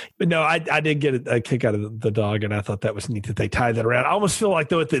 But no, I did get a kick out of the dog, and I thought that was neat that they tied that around. I almost feel like,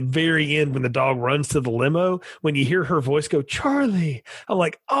 though, at the very end when the dog runs to the limo, when you hear her voice go, Charlie, I'm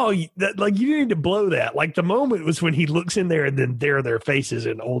like, oh, you didn't need to blow that. Like, the moment was when he looks in there and then there are their faces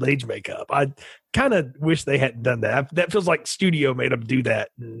in old age makeup. I kind of wish they hadn't done that. That feels like studio made them do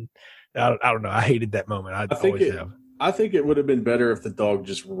that. And I don't know. I hated that moment. I think it would have been better if the dog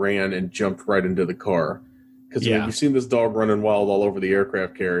just ran and jumped right into the car. Because you've seen this dog running wild all over the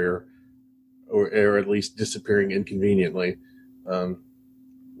aircraft carrier, or at least disappearing inconveniently.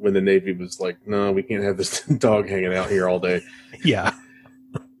 When the Navy was like, no, we can't have this dog hanging out here all day. Yeah.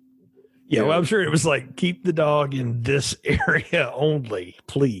 Yeah, well, I'm sure it was like, keep the dog in this area only,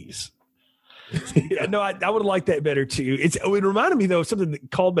 please. Yeah, no, I would have liked that better too. It reminded me though of something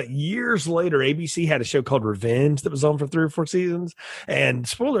that called back years later. ABC had a show called Revenge that was on for 3 or 4 seasons. And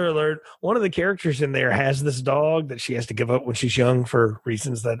spoiler alert, one of the characters in there has this dog that she has to give up when she's young for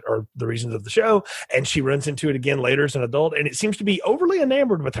reasons that are the reasons of the show. And she runs into it again later as an adult. And it seems to be overly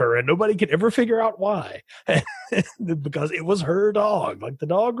enamored with her, and nobody could ever figure out why. Because it was her dog. Like, the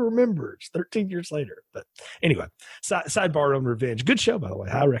dog remembers 13 years later. But anyway, sidebar on Revenge. Good show, by the way.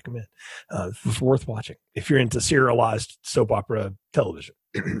 I recommend. It's worth watching if you're into serialized soap opera television.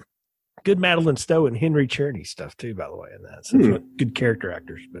 Good Madeline Stowe and Henry Czerny stuff too, by the way, in that. So good character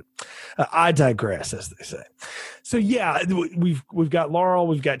actors, but I digress, as they say. So yeah, we've got Laurel,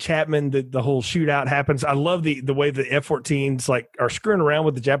 we've got Chapman. The whole shootout happens. I love the way the F-14s like are screwing around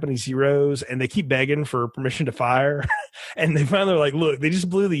with the Japanese heroes, and they keep begging for permission to fire. And they finally are like, look, they just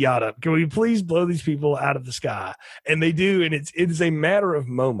blew the yacht up. Can we please blow these people out of the sky? And they do, and it's a matter of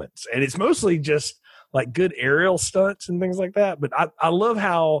moments, and it's mostly just like good aerial stunts and things like that. But I love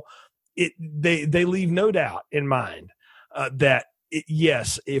how they leave no doubt in mind that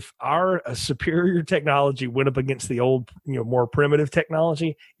yes, if our superior technology went up against the old, more primitive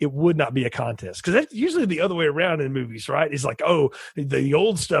technology, it would not be a contest. Because that's usually the other way around in movies, right? It's like, oh, the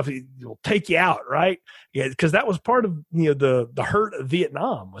old stuff will take you out, right? Yeah, because that was part of the hurt of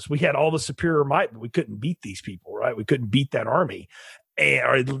Vietnam was we had all the superior might, but we couldn't beat these people, right? We couldn't beat that army.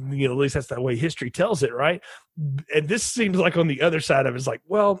 Or at least that's the way history tells it, right? And this seems like on the other side of it, it's like,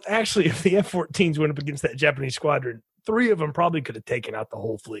 well, actually, if the F-14s went up against that Japanese squadron, 3 of them probably could have taken out the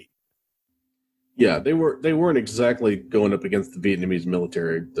whole fleet. Yeah, they weren't exactly going up against the Vietnamese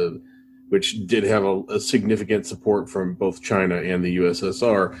military, which did have a significant support from both China and the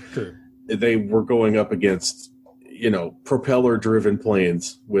USSR. True. They were going up against, propeller-driven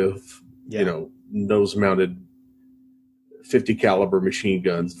planes with, nose-mounted 50 caliber machine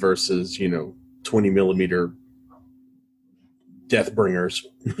guns versus 20 millimeter death bringers.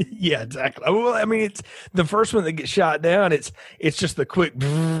 Yeah, exactly. Well, I mean, it's the first one that gets shot down. It's just the quick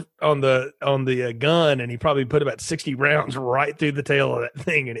on the gun, and he probably put about 60 rounds right through the tail of that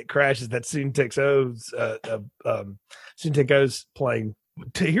thing, and it crashes that Sunteko's plane.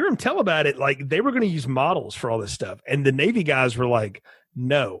 To hear him tell about it, like they were going to use models for all this stuff, and the Navy guys were like,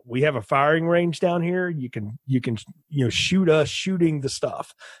 no, we have a firing range down here. You can shoot us shooting the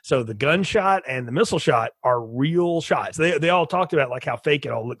stuff. So the gunshot and the missile shot are real shots. They all talked about like how fake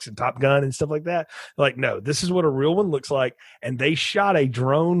it all looks in Top Gun and stuff like that. Like, no, this is what a real one looks like. And they shot a 2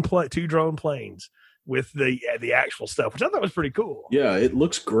 drone planes with the actual stuff, which I thought was pretty cool. Yeah, it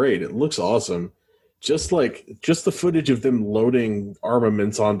looks great. It looks awesome. Just the footage of them loading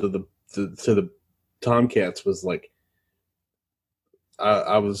armaments onto the Tomcats was like,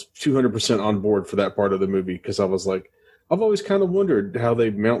 I was 200% on board for that part of the movie because I was like, I've always kind of wondered how they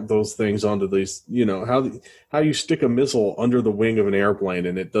mount those things onto these, how you stick a missile under the wing of an airplane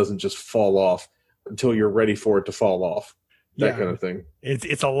and it doesn't just fall off until you're ready for it to fall off. That kind of thing.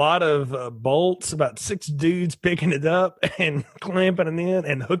 It's a lot of bolts, about 6 dudes picking it up and clamping it in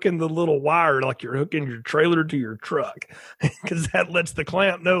and hooking the little wire like you're hooking your trailer to your truck, because that lets the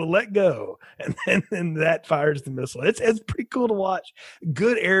clamp know, let go, and then that fires the missile. It's pretty cool to watch.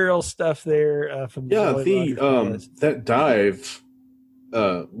 Good aerial stuff there from that dive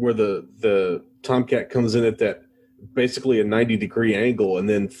where the Tomcat comes in at that basically a 90-degree angle and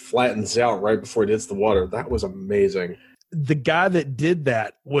then flattens out right before it hits the water. That was amazing. The guy that did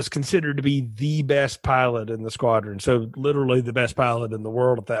that was considered to be the best pilot in the squadron. So literally the best pilot in the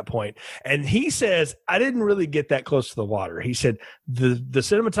world at that point. And he says, I didn't really get that close to the water. He said, the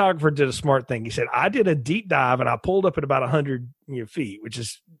cinematographer did a smart thing. He said, I did a deep dive and I pulled up at about 100 feet, which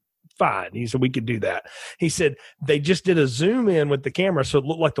is fine. He said, we could do that. He said, they just did a zoom in with the camera. So it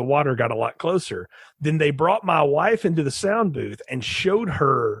looked like the water got a lot closer. Then they brought my wife into the sound booth and showed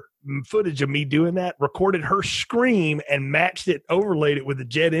her footage of me doing that, recorded her scream and matched it, overlaid it with the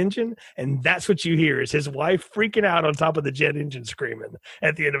jet engine. And that's what you hear is his wife freaking out on top of the jet engine screaming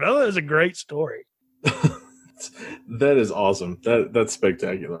at the end of it. Oh, that was a great story. That is awesome. That's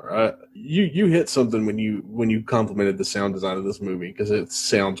spectacular. You hit something when you complimented the sound design of this movie, because it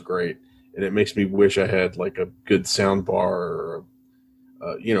sounds great. And it makes me wish I had like a good sound bar or,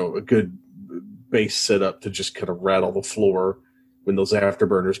 a good bass setup to just kind of rattle the floor when those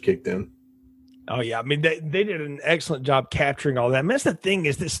afterburners kicked in. Oh yeah, I mean they did an excellent job capturing all that. I mean, that's the thing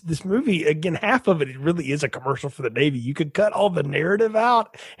is this movie, again, half of it really is a commercial for the Navy. You could cut all the narrative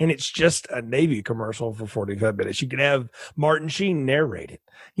out and it's just a Navy commercial for 45 minutes. You could have Martin Sheen narrate it,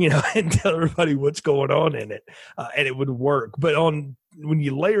 and tell everybody what's going on in it, and it would work. But when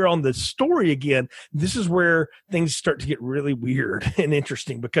you layer on the story again, this is where things start to get really weird and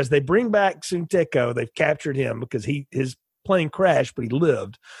interesting, because they bring back Soon Teko. They've captured him because his plane crashed, but he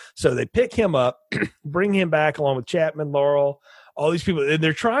lived. So they pick him up, bring him back along with Chapman, Laurel, all these people, and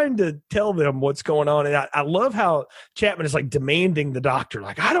they're trying to tell them what's going on. And I love how Chapman is like demanding the doctor,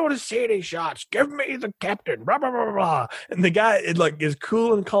 like, I don't want to see any shots. Give me the captain, blah, blah, blah, blah, blah. And the guy is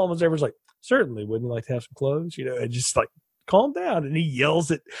cool and calm as ever. Is like, certainly, wouldn't you like to have some clothes? And just like, calm down. And he yells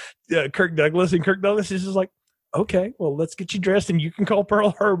at Kirk Douglas, and Kirk Douglas is just like, okay, well, let's get you dressed and you can call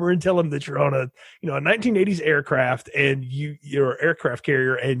Pearl Harbor and tell them that you're on a 1980s aircraft and you're an aircraft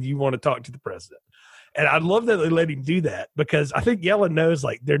carrier and you want to talk to the president. And I love that they let him do that, because I think Yellen knows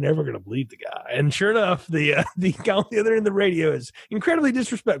like they're never going to believe the guy. And sure enough, the guy on the other end of the radio is incredibly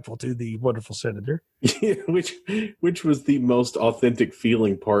disrespectful to the wonderful senator. Yeah, which was the most authentic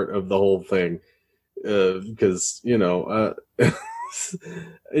feeling part of the whole thing. Because,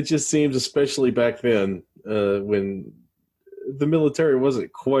 it just seems, especially back then, when the military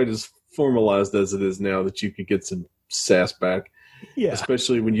wasn't quite as formalized as it is now, that you could get some sass back. Yeah.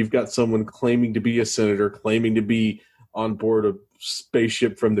 Especially when you've got someone claiming to be a senator, claiming to be on board a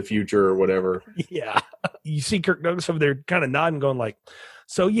spaceship from the future or whatever. Yeah. You see Kirk Douglas over there kind of nodding, going like,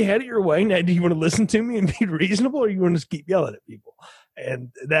 so you had it your way. Now, do you want to listen to me and be reasonable, or you want to just keep yelling at people? And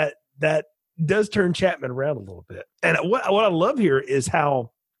that does turn Chapman around a little bit. And what I love here is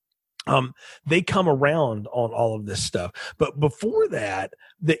how they come around on all of this stuff. But before that,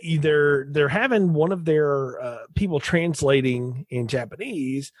 they're having one of their people translating in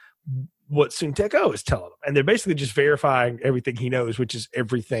Japanese what Soon Teko is telling them. And they're basically just verifying everything he knows, which is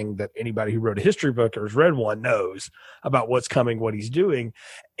everything that anybody who wrote a history book or has read one knows about what's coming, what he's doing.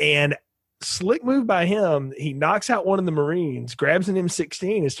 And slick move by him, he knocks out one of the Marines, grabs an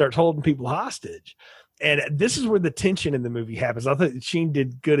M16 and starts holding people hostage. And this is where the tension in the movie happens. I thought Sheen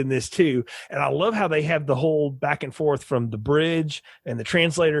did good in this too. And I love how they have the whole back and forth from the bridge and the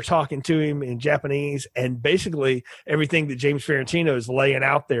translator talking to him in Japanese, and basically everything that James Ferrantino is laying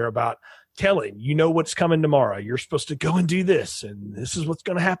out there about telling, what's coming tomorrow. You're supposed to go and do this, and this is what's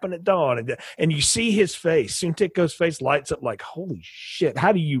going to happen at dawn. And you see his face. Soon Teko's face lights up like, holy shit,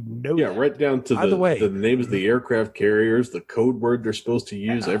 how do you know that? Right down to the names of the aircraft carriers, the code word they're supposed to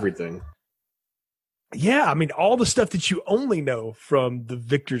use, everything. Yeah, I mean, all the stuff that you only know from the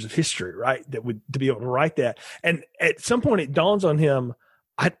victors of history, right? That would to be able to write that. And at some point it dawns on him,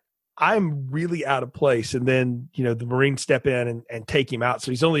 I'm really out of place. And then, the Marines step in and take him out.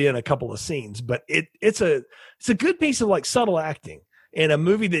 So he's only in a couple of scenes, but it's a good piece of like subtle acting in a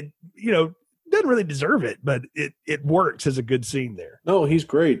movie that, doesn't really deserve it, but it works as a good scene there. No, he's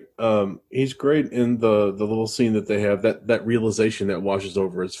great. He's great in the little scene that they have, that realization that washes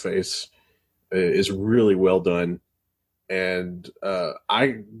over his face is really well done. and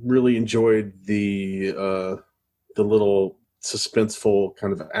I really enjoyed the little suspenseful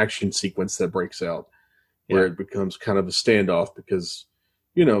kind of action sequence that breaks out, where it becomes kind of a standoff because,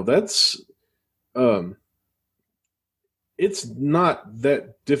 that's it's not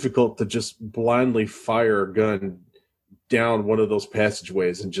that difficult to just blindly fire a gun down one of those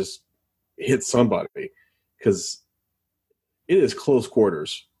passageways and just hit somebody, because it is close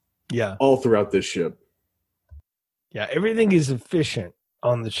quarters. Yeah. All throughout this ship. Yeah. Everything is efficient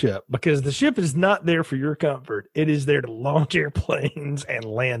on the ship because the ship is not there for your comfort. It is there to launch airplanes and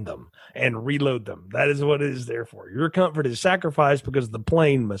land them and reload them. That is what it is there for. Your comfort is sacrificed because the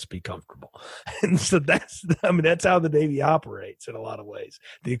plane must be comfortable. And so that's how the Navy operates in a lot of ways.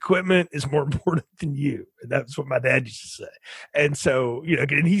 The equipment is more important than you. And that's what my dad used to say. And so,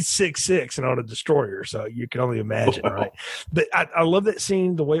 and he's 6'6" and on a destroyer. So you can only imagine, wow. Right? But I love that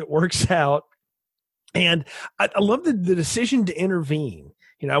scene, the way it works out. And I love the decision to intervene.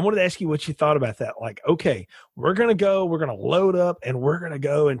 I wanted to ask you what you thought about that. Like, okay, we're going to load up and we're going to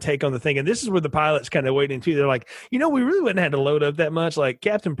go and take on the thing. And this is where the pilots kind of waiting too. They're like, we really wouldn't have to load up that much. Like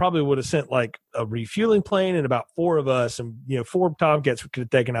Captain probably would have sent like a refueling plane and about 4 of us, and 4 Tomcats could have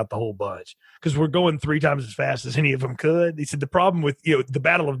taken out the whole bunch because we're going 3 times as fast as any of them could. He said the problem with, the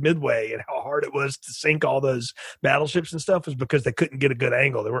Battle of Midway and how hard it was to sink all those battleships and stuff was because they couldn't get a good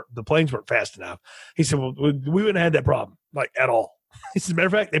angle. The planes weren't fast enough. He said, well, we wouldn't have had that problem like at all. As a matter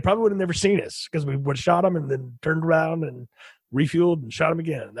of fact, they probably would have never seen us because we would have shot them and then turned around and refueled and shot them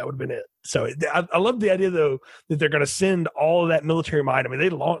again. That would have been it. So I love the idea, though, that they're going to send all of that military might. I mean, they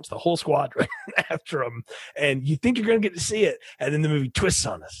launched the whole squadron after them, and you think you're going to get to see it, and then the movie twists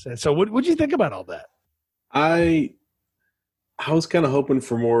on us. And so what do you think about all that? I was kind of hoping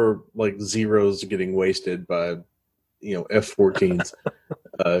for more like Zeros getting wasted by, F-14s,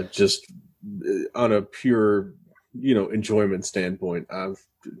 just on a pure enjoyment standpoint. I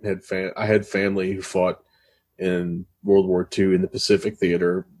had family who fought in World War II in the Pacific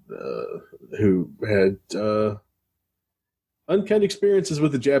Theater, who had unkind experiences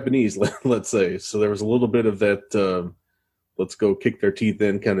with the Japanese, let's say. So there was a little bit of that let's go kick their teeth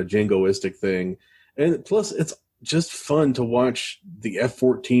in kind of jingoistic thing. And plus, it's just fun to watch the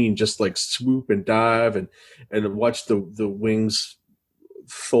F-14 just like swoop and dive and watch the wings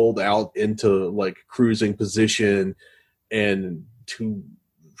fold out into like cruising position and to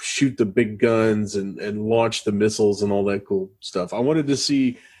shoot the big guns and launch the missiles and all that cool stuff. I wanted to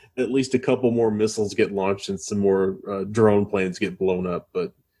see at least a couple more missiles get launched and some more drone planes get blown up.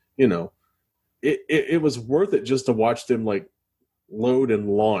 But, it was worth it just to watch them like load and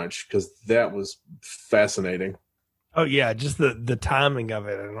launch because that was fascinating. Oh, yeah, just the timing of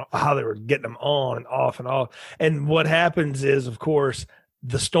it and how they were getting them on and off and off. And what happens is, of course,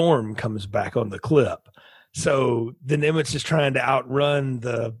 the storm comes back on the clip. So the Nimitz is trying to outrun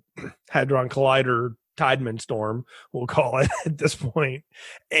the Hadron Collider Tideman storm, we'll call it at this point.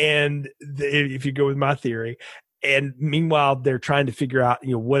 And if you go with my theory, and meanwhile, they're trying to figure out,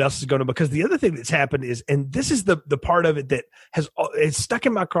 what else is going to, because the other thing that's happened is, and this is the part of it that it's stuck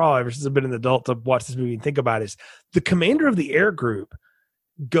in my craw ever since I've been an adult to watch this movie and think about is the commander of the air group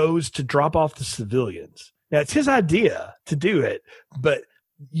goes to drop off the civilians. Now, it's his idea to do it, but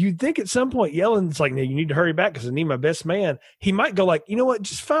you'd think at some point Yellen's like, no, you need to hurry back because I need my best man. He might go like, you know what,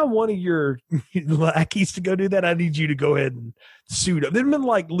 just find one of your lackeys to go do that. I need you to go ahead and suit up. They've been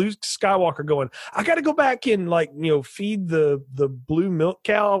like Luke Skywalker going, I got to go back and feed the blue milk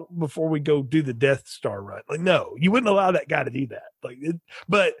cow before we go do the Death Star run. Like, no, you wouldn't allow that guy to do that.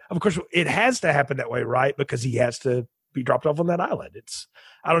 But of course it has to happen that way, right? Because he has to be dropped off on that island.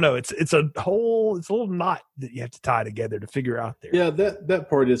 I don't know. It's a little knot that you have to tie together to figure out there. Yeah, that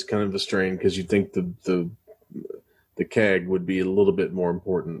part is kind of a strain because you think the CAG would be a little bit more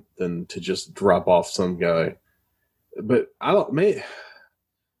important than to just drop off some guy. But maybe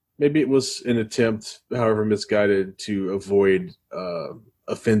it was an attempt, however misguided, to avoid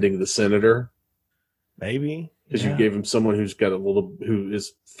offending the senator. Maybe because you gave him someone who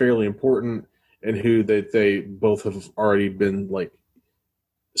is fairly important and who they both have already been like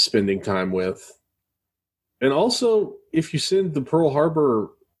spending time with. And also, if you send the Pearl Harbor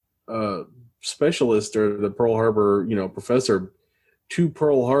specialist or the Pearl Harbor, professor to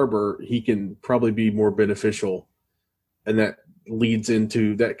Pearl Harbor, he can probably be more beneficial. And that leads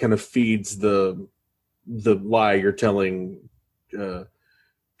into, that kind of feeds the lie you're telling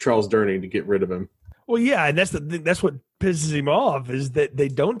Charles Durning to get rid of him. Well, yeah, and that's what pisses him off is that they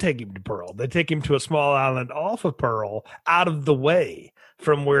don't take him to Pearl. They take him to a small island off of Pearl, out of the way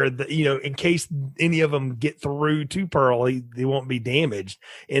from where in case any of them get through to Pearl, they won't be damaged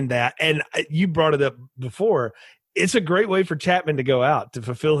in that. And you brought it up before. it's a great way for Chapman to go out to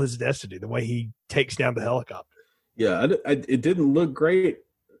fulfill his destiny, the way he takes down the helicopter. Yeah, it didn't look great,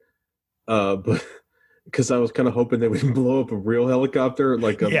 but because I was kind of hoping they would blow up a real helicopter. No.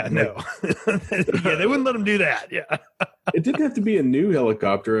 Yeah, they wouldn't let him do that. Yeah. It didn't have to be a new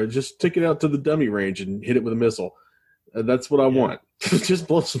helicopter. Just take it out to the dummy range and hit it with a missile. That's what I want. Just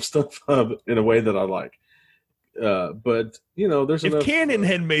blow some stuff up in a way that I like. But there's if Cannon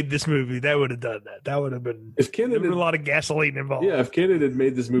had made this movie, that would have done that. That would have been if Cannon had a lot of gasoline involved. Yeah, if Cannon had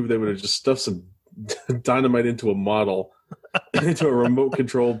made this movie, they would have just stuffed some dynamite into a model, into a remote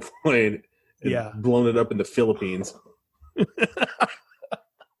controlled plane, and blown it up in the Philippines.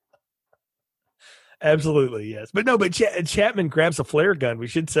 Absolutely, yes. But Chapman grabs a flare gun, we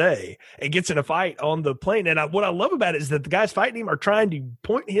should say, and gets in a fight on the plane. And what I love about it is that the guys fighting him are trying to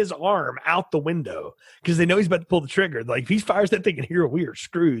point his arm out the window because they know he's about to pull the trigger. Like, if he fires that thing in here, we are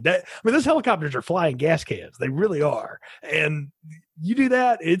screwed. Those helicopters are flying gas cans. They really are. And you do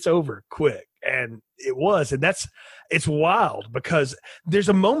that, it's over quick. And it was. And it's wild because there's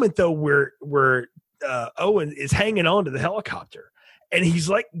a moment, though, where Owen is hanging on to the helicopter. And he's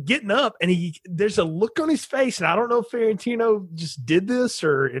like getting up, and there's a look on his face, and I don't know if Tarantino just did this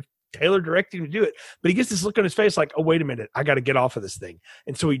or if Taylor directed him to do it, but he gets this look on his face like, oh, wait a minute, I got to get off of this thing.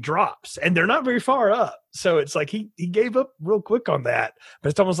 And so he drops, and they're not very far up. So it's like he gave up real quick on that, but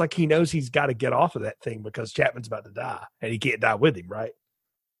it's almost like he knows he's got to get off of that thing because Chapman's about to die, and he can't die with him, right?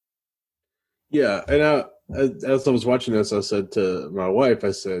 Yeah, and as I was watching this, I said to my wife,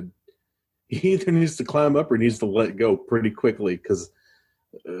 I said, he either needs to climb up or needs to let go pretty quickly because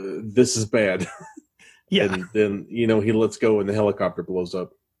this is bad. Yeah. And then, he lets go and the helicopter blows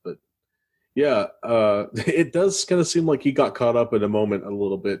up. But yeah, it does kind of seem like he got caught up in a moment a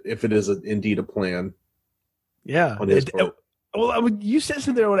little bit, if it is indeed a plan. Yeah. On his part. Well, you said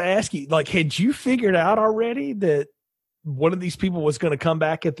something I want to ask you. Like, had you figured out already that one of these people was going to come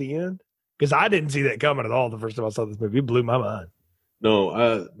back at the end? Because I didn't see that coming at all the first time I saw this movie. It blew my mind. No,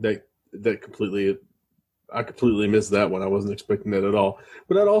 I completely missed that one. I wasn't expecting that at all.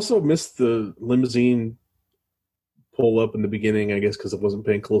 But I'd also missed the limousine pull up in the beginning, I guess, because I wasn't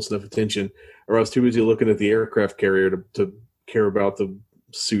paying close enough attention, or I was too busy looking at the aircraft carrier to care about the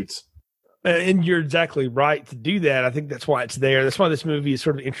suits. And you're exactly right to do that. I think that's why it's there. That's why this movie is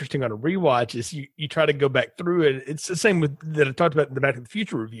sort of interesting on a rewatch. Is you try to go back through it. It's the same that I talked about in the Back to the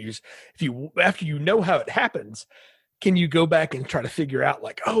Future reviews. After you know how it happens, can you go back and try to figure out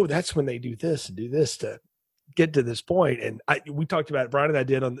like, oh, that's when they do this and do this to get to this point? And we talked about it, Brian and I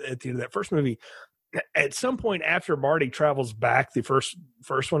did at the end of that first movie. At some point after Marty travels back, the first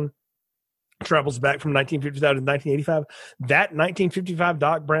one travels back from 1955 to 1985, that 1955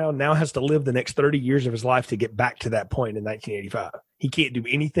 Doc Brown now has to live the next 30 years of his life to get back to that point in 1985. He can't do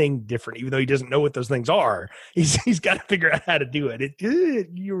anything different, even though he doesn't know what those things are. He's got to figure out how to do it.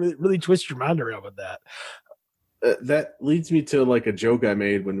 You really twist your mind around with that. That leads me to like a joke I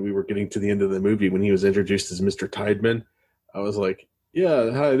made when we were getting to the end of the movie when he was introduced as Mr. Tideman. I was like,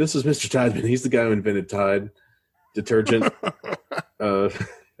 yeah, hi, this is Mr. Tideman. He's the guy who invented Tide detergent.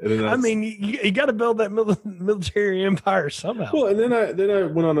 You got to build that military empire somehow. Well, and then I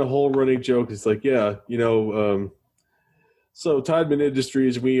went on a whole running joke. It's like, yeah, so Tideman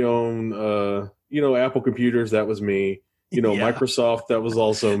Industries, we own, Apple Computers. That was me. Microsoft, that was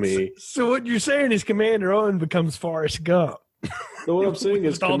also me. So what you're saying is Commander Owen becomes Forrest Gump. So what I'm saying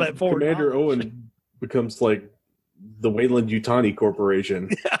is Commander Owen becomes like the Weyland-Yutani Corporation.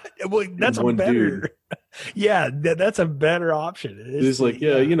 Yeah, well, that's a better. Dude. Yeah, that's a better option. It's like,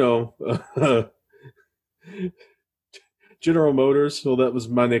 General Motors. Well, that was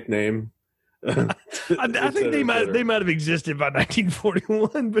my nickname. I think they might have existed by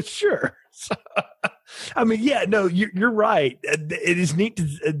 1941, but sure. So, you're right. It is neat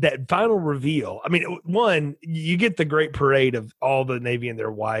that final reveal. I mean, one, you get the great parade of all the Navy in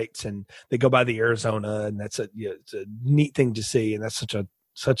their whites, and they go by the Arizona, and that's it's a neat thing to see, and that's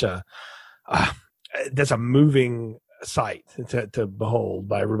such a that's a moving sight to behold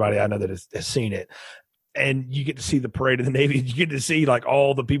by everybody I know that has seen it. And you get to see the parade of the Navy. You get to see like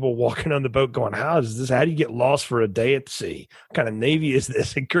all the people walking on the boat going, how do you get lost for a day at sea? What kind of Navy is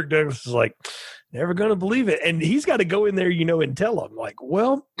this? And Kirk Douglas is like, never going to believe it. And he's got to go in there, and tell them like,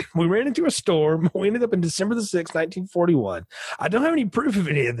 well, we ran into a storm. We ended up in December the 6th, 1941. I don't have any proof of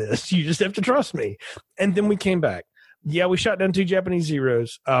any of this. You just have to trust me. And then we came back. Yeah, we shot down 2 Japanese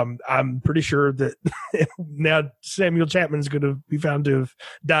Zeros. I'm pretty sure that now Samuel Chapman is going to be found to have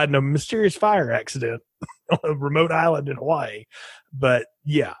died in a mysterious fire accident on a remote island in Hawaii. But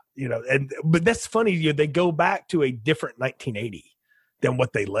yeah, but that's funny. They go back to a different 1980 than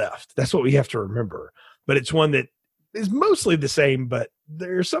what they left. That's what we have to remember. But it's one that is mostly the same, but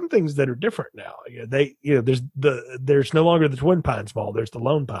there are some things that are different now. There's no longer the Twin Pines Mall. There's the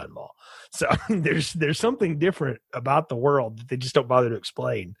Lone Pine Mall. So there's something different about the world that they just don't bother to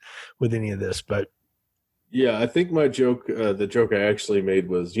explain with any of this. But yeah, I think my joke, the joke I actually made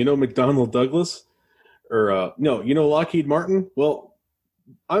was, McDonnell Douglas, or no, Lockheed Martin. Well,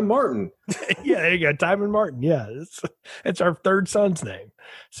 I'm Martin. Yeah, there you go, Timon Martin. Yeah, it's our third son's name.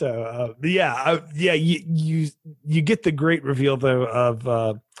 So you get the great reveal though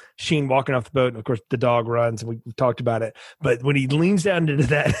of Sheen walking off the boat, and of course the dog runs, and we've talked about it. But when he leans down into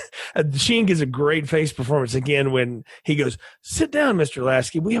that, Sheen gives a great face performance again when he goes, "Sit down, Mr.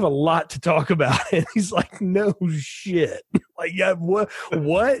 Lasky. We have a lot to talk about." And he's like, "No shit." Like, yeah, what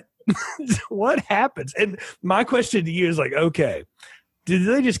what happens? And my question to you is like, okay, did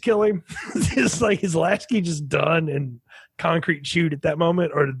they just kill him? Is Lasky just done and concrete chewed at that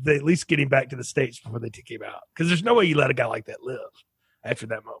moment, or did they at least get him back to the States before they took him out? Because there's no way you let a guy like that live after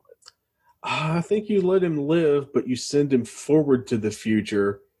that moment. I think you let him live, but you send him forward to the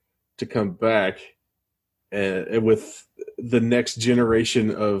future to come back and with the next generation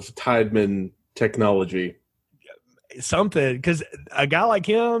of Tideman technology. Something, because a guy like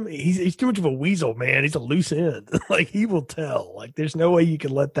him, he's too much of a weasel, man. He's a loose end. Like, he will tell. Like, there's no way you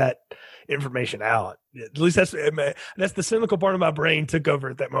can let that information out. At least that's the cynical part of my brain took over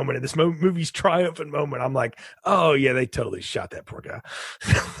at that moment. In this movie's triumphant moment, I'm like, oh yeah, they totally shot that poor guy.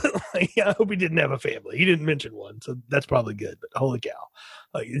 Like, I hope he didn't have a family. He didn't mention one, so that's probably good. But holy cow,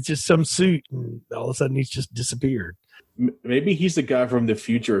 like, it's just some suit, and all of a sudden he's just disappeared. Maybe he's the guy from the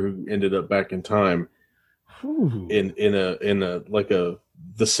future who ended up back in time. Ooh. In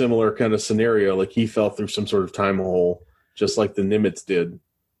the similar kind of scenario, like he fell through some sort of time hole, just like the Nimitz did.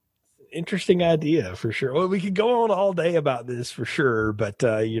 Interesting idea for sure. Well, we could go on all day about this for sure, but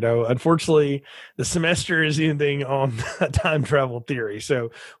unfortunately, the semester is ending on time travel theory.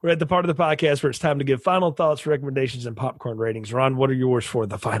 So we're at the part of the podcast where it's time to give final thoughts, recommendations, and popcorn ratings. Ron, what are yours for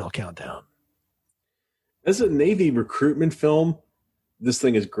the final countdown? As a Navy recruitment film, this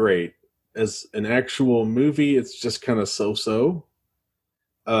thing is great. As an actual movie, it's just kind of so-so.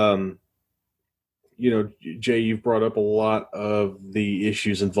 Jay, you've brought up a lot of the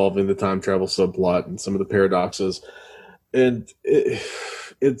issues involving the time travel subplot and some of the paradoxes, and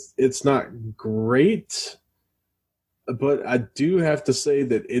it's not great, but I do have to say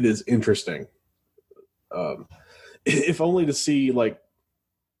that it is interesting. If only to see like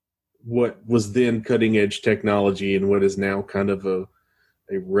what was then cutting edge technology and what is now kind of a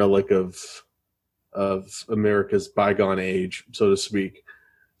relic of America's bygone age, so to speak.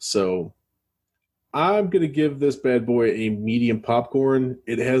 So I'm going to give this bad boy a medium popcorn.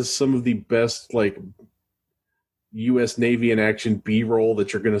 It has some of the best like U.S. Navy in action B-roll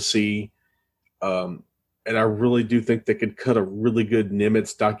that you're going to see. And I really do think they could cut a really good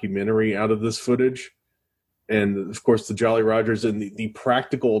Nimitz documentary out of this footage. And of course the Jolly Rogers and the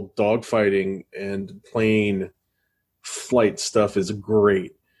practical dogfighting and plane flight stuff is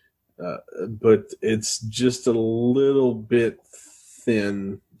great, but it's just a little bit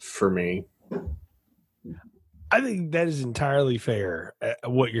thin for me. I think that is entirely fair,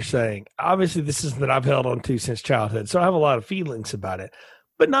 what you're saying. Obviously, this is that I've held on to since childhood, so I have a lot of feelings about it,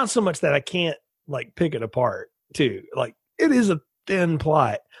 but not so much that I can't like pick it apart too. Like, it is a thin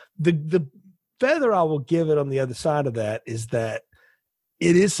plot. The feather I will give it on the other side of that is that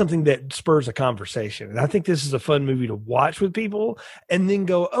it is something that spurs a conversation. And I think this is a fun movie to watch with people and then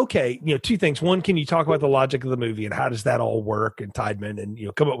go, okay, two things. One, can you talk about the logic of the movie and how does that all work in Tideman, and,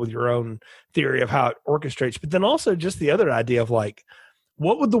 come up with your own theory of how it orchestrates. But then also just the other idea of like,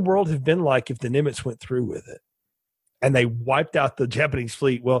 what would the world have been like if the Nimitz went through with it and they wiped out the Japanese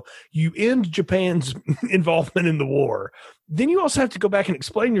fleet? Well, you end Japan's involvement in the war. Then you also have to go back and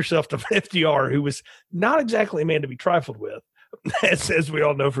explain yourself to FDR, who was not exactly a man to be trifled with. As we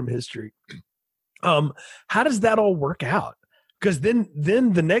all know from history. How does that all work out? Because then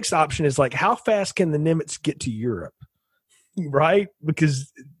the next option is like, how fast can the Nimitz get to Europe? Right?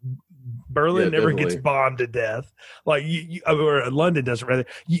 Because Berlin never gets bombed to death. Like or London doesn't, rather.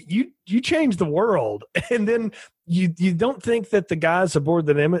 You change the world. And then you don't think that the guys aboard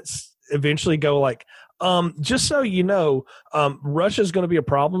the Nimitz eventually go like, just so you know, Russia's going to be a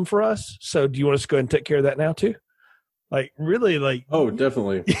problem for us. So do you want us to go ahead and take care of that now too? Like, really, like... Oh,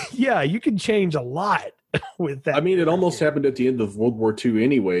 definitely. Yeah, you can change a lot with that. I mean, it almost happened at the end of World War II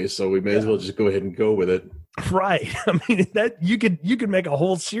anyway, so we may as well just go ahead and go with it. Right. I mean, that you could make a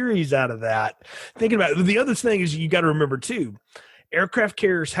whole series out of that. Thinking about it. The other thing is you got to remember, too, aircraft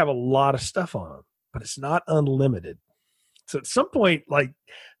carriers have a lot of stuff on them, but it's not unlimited. So at some point, like,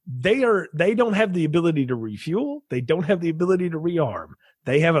 they don't have the ability to refuel. They don't have the ability to rearm.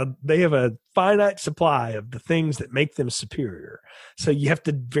 They have a finite supply of the things that make them superior. So you have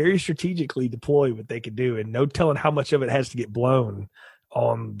to very strategically deploy what they can do, and no telling how much of it has to get blown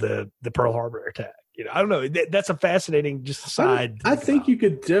on the Pearl Harbor attack. I don't know. That's a fascinating just side. I think you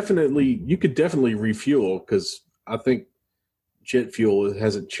could definitely refuel, because I think jet fuel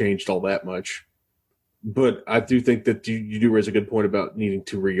hasn't changed all that much. But I do think that you do raise a good point about needing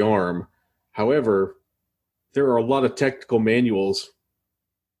to rearm. However, there are a lot of technical manuals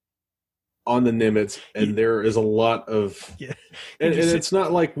on the Nimitz, and there is a lot of and it's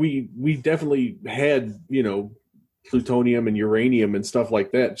not like we definitely had plutonium and uranium and stuff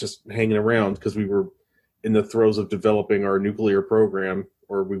like that just hanging around because we were in the throes of developing our nuclear program,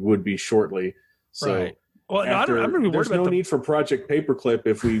 or we would be shortly. So right. Well, there's no need for Project Paperclip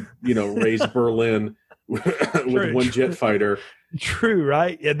if we raise Berlin with one jet fighter. True,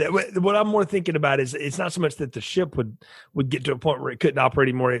 right? Yeah. What I'm more thinking about is it's not so much that the ship would get to a point where it couldn't operate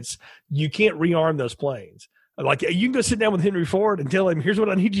anymore. It's you can't rearm those planes. Like, you can go sit down with Henry Ford and tell him, here's what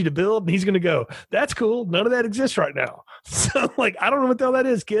I need you to build. And he's going to go, that's cool. None of that exists right now. So, like, I don't know what the hell that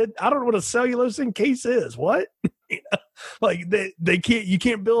is, kid. I don't know what a cellulose encase is. What? Like, you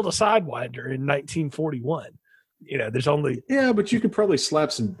can't build a Sidewinder in 1941. There's only. Yeah, but you could probably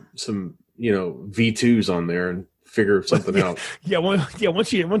slap some V2s on there and figure something out. Yeah.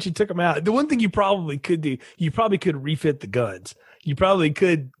 Once you took them out, the one thing you probably could do, you probably could refit the guns. You probably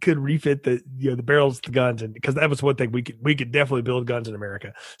could refit the barrels of the guns, and because that was one thing we could definitely build guns in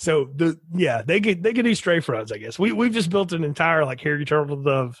America. So they could do strafe runs. I guess we've just built an entire like Harry Turtle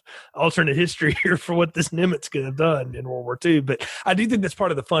of alternate history here for what this Nimitz could have done in World War II. But I do think that's part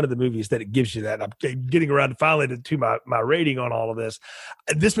of the fun of the movie is that it gives you that. I'm getting around to finally to my rating on all of this.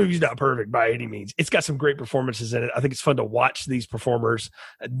 This movie's not perfect by any means. It's got some great performances in it. I think it's fun to watch these performers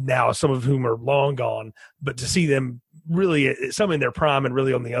now, some of whom are long gone, but to see them really some in their prime and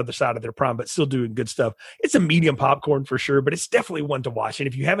really on the other side of their prime, but still doing good stuff. It's a medium popcorn for sure, but it's definitely one to watch. And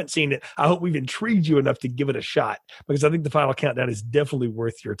if you haven't seen it, I hope we've intrigued you enough to give it a shot, because I think the Final Countdown is definitely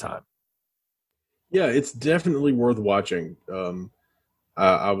worth your time. Yeah, it's definitely worth watching.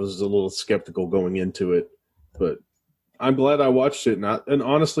 I was a little skeptical going into it, but I'm glad I watched it. And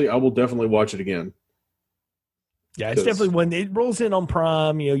honestly, I will definitely watch it again. Yeah, it's definitely when it rolls in on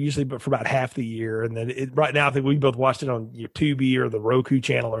Prime, usually but for about half the year. And then right now, I think we both watched it on your Tubi or the Roku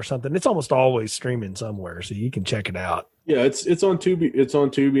channel or something. It's almost always streaming somewhere, so you can check it out. Yeah, it's on Tubi. It's on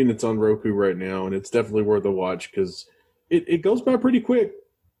Tubi and it's on Roku right now, and it's definitely worth a watch because it goes by pretty quick.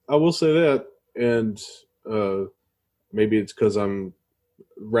 I will say that, and maybe it's because I'm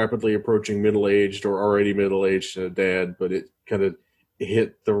rapidly approaching middle-aged or already middle-aged dad, but it kind of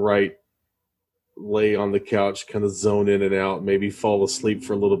hit the right lay on the couch, kind of zone in and out, maybe fall asleep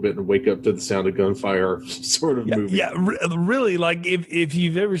for a little bit and wake up to the sound of gunfire sort of movie. Yeah, really, like if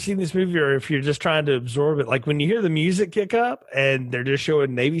you've ever seen this movie or if you're just trying to absorb it, like when you hear the music kick up and they're just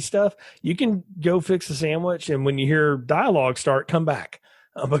showing Navy stuff, you can go fix a sandwich, and when you hear dialogue start, come back.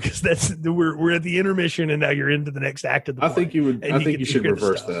 Because we're at the intermission and now you're into the next act of the play. I think you should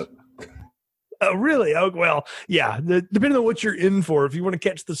reverse that. Oh, really? Oh, well, yeah. Depending on what you're in for, if you want to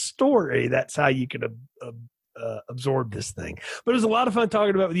catch the story, that's how you can absorb this thing. But it was a lot of fun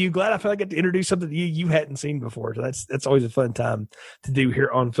talking about it with you. Glad I got to introduce something to you hadn't seen before. So that's always a fun time to do here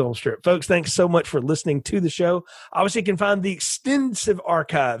on Film Strip. Folks, thanks so much for listening to the show. Obviously, you can find the extensive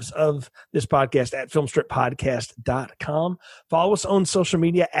archives of this podcast at filmstrippodcast.com. Follow us on social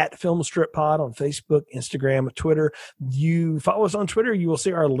media at FilmStripPod on Facebook, Instagram, Twitter. You follow us on Twitter, you will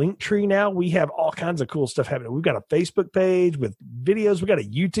see our link tree now. We have all kinds of cool stuff happening. We've got a Facebook page with videos. We've got a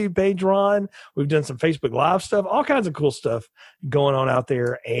YouTube page, Ron. We've done some Facebook Live stuff, all kinds of cool stuff going on out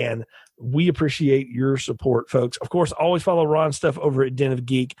there, and we appreciate your support, folks. Of course, always follow Ron's stuff over at Den of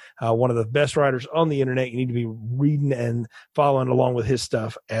Geek, one of the best writers on the internet. You need to be reading and following along with his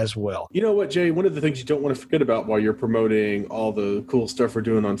stuff as well. You know what, Jay? One of the things you don't want to forget about while you're promoting all the cool stuff we're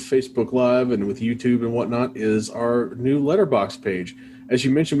doing on Facebook Live and with YouTube and whatnot is our new Letterboxd page. As you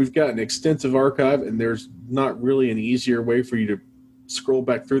mentioned, we've got an extensive archive, and there's not really an easier way for you to scroll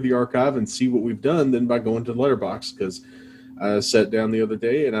back through the archive and see what we've done than by going to Letterboxd, because I sat down the other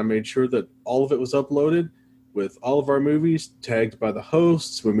day and I made sure that all of it was uploaded with all of our movies tagged by the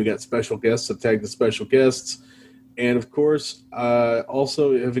hosts. When we got special guests, I tagged the special guests. And of course, I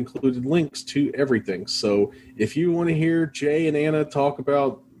also have included links to everything. So if you want to hear Jay and Anna talk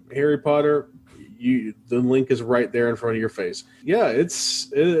about Harry Potter, the link is right there in front of your face. Yeah,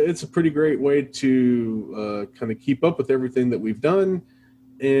 it's a pretty great way to kind of keep up with everything that we've done.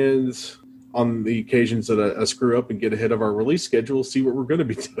 And on the occasions that I screw up and get ahead of our release schedule, see what we're going to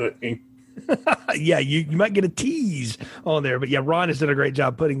be doing. Yeah, you might get a tease on there, but yeah, Ron has done a great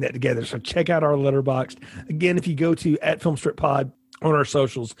job putting that together. So check out our Letterboxd. Again, if you go to @FilmstripPod on our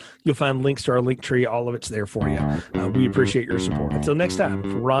socials, you'll find links to our link tree. All of it's there for you. We appreciate your support. Until next time,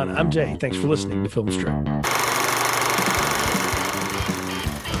 for Ron, I'm Jay. Thanks for listening to Film Strip.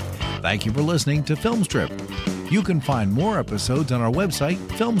 Thank you for listening to Film Strip. You can find more episodes on our website,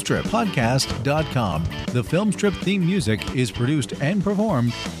 filmstrippodcast.com. The Film Strip theme music is produced and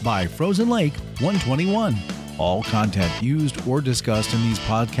performed by Frozen Lake 121. All content used or discussed in these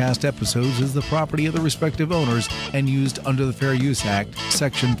podcast episodes is the property of the respective owners and used under the Fair Use Act,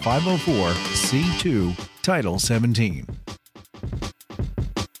 Section 504, C2, Title 17.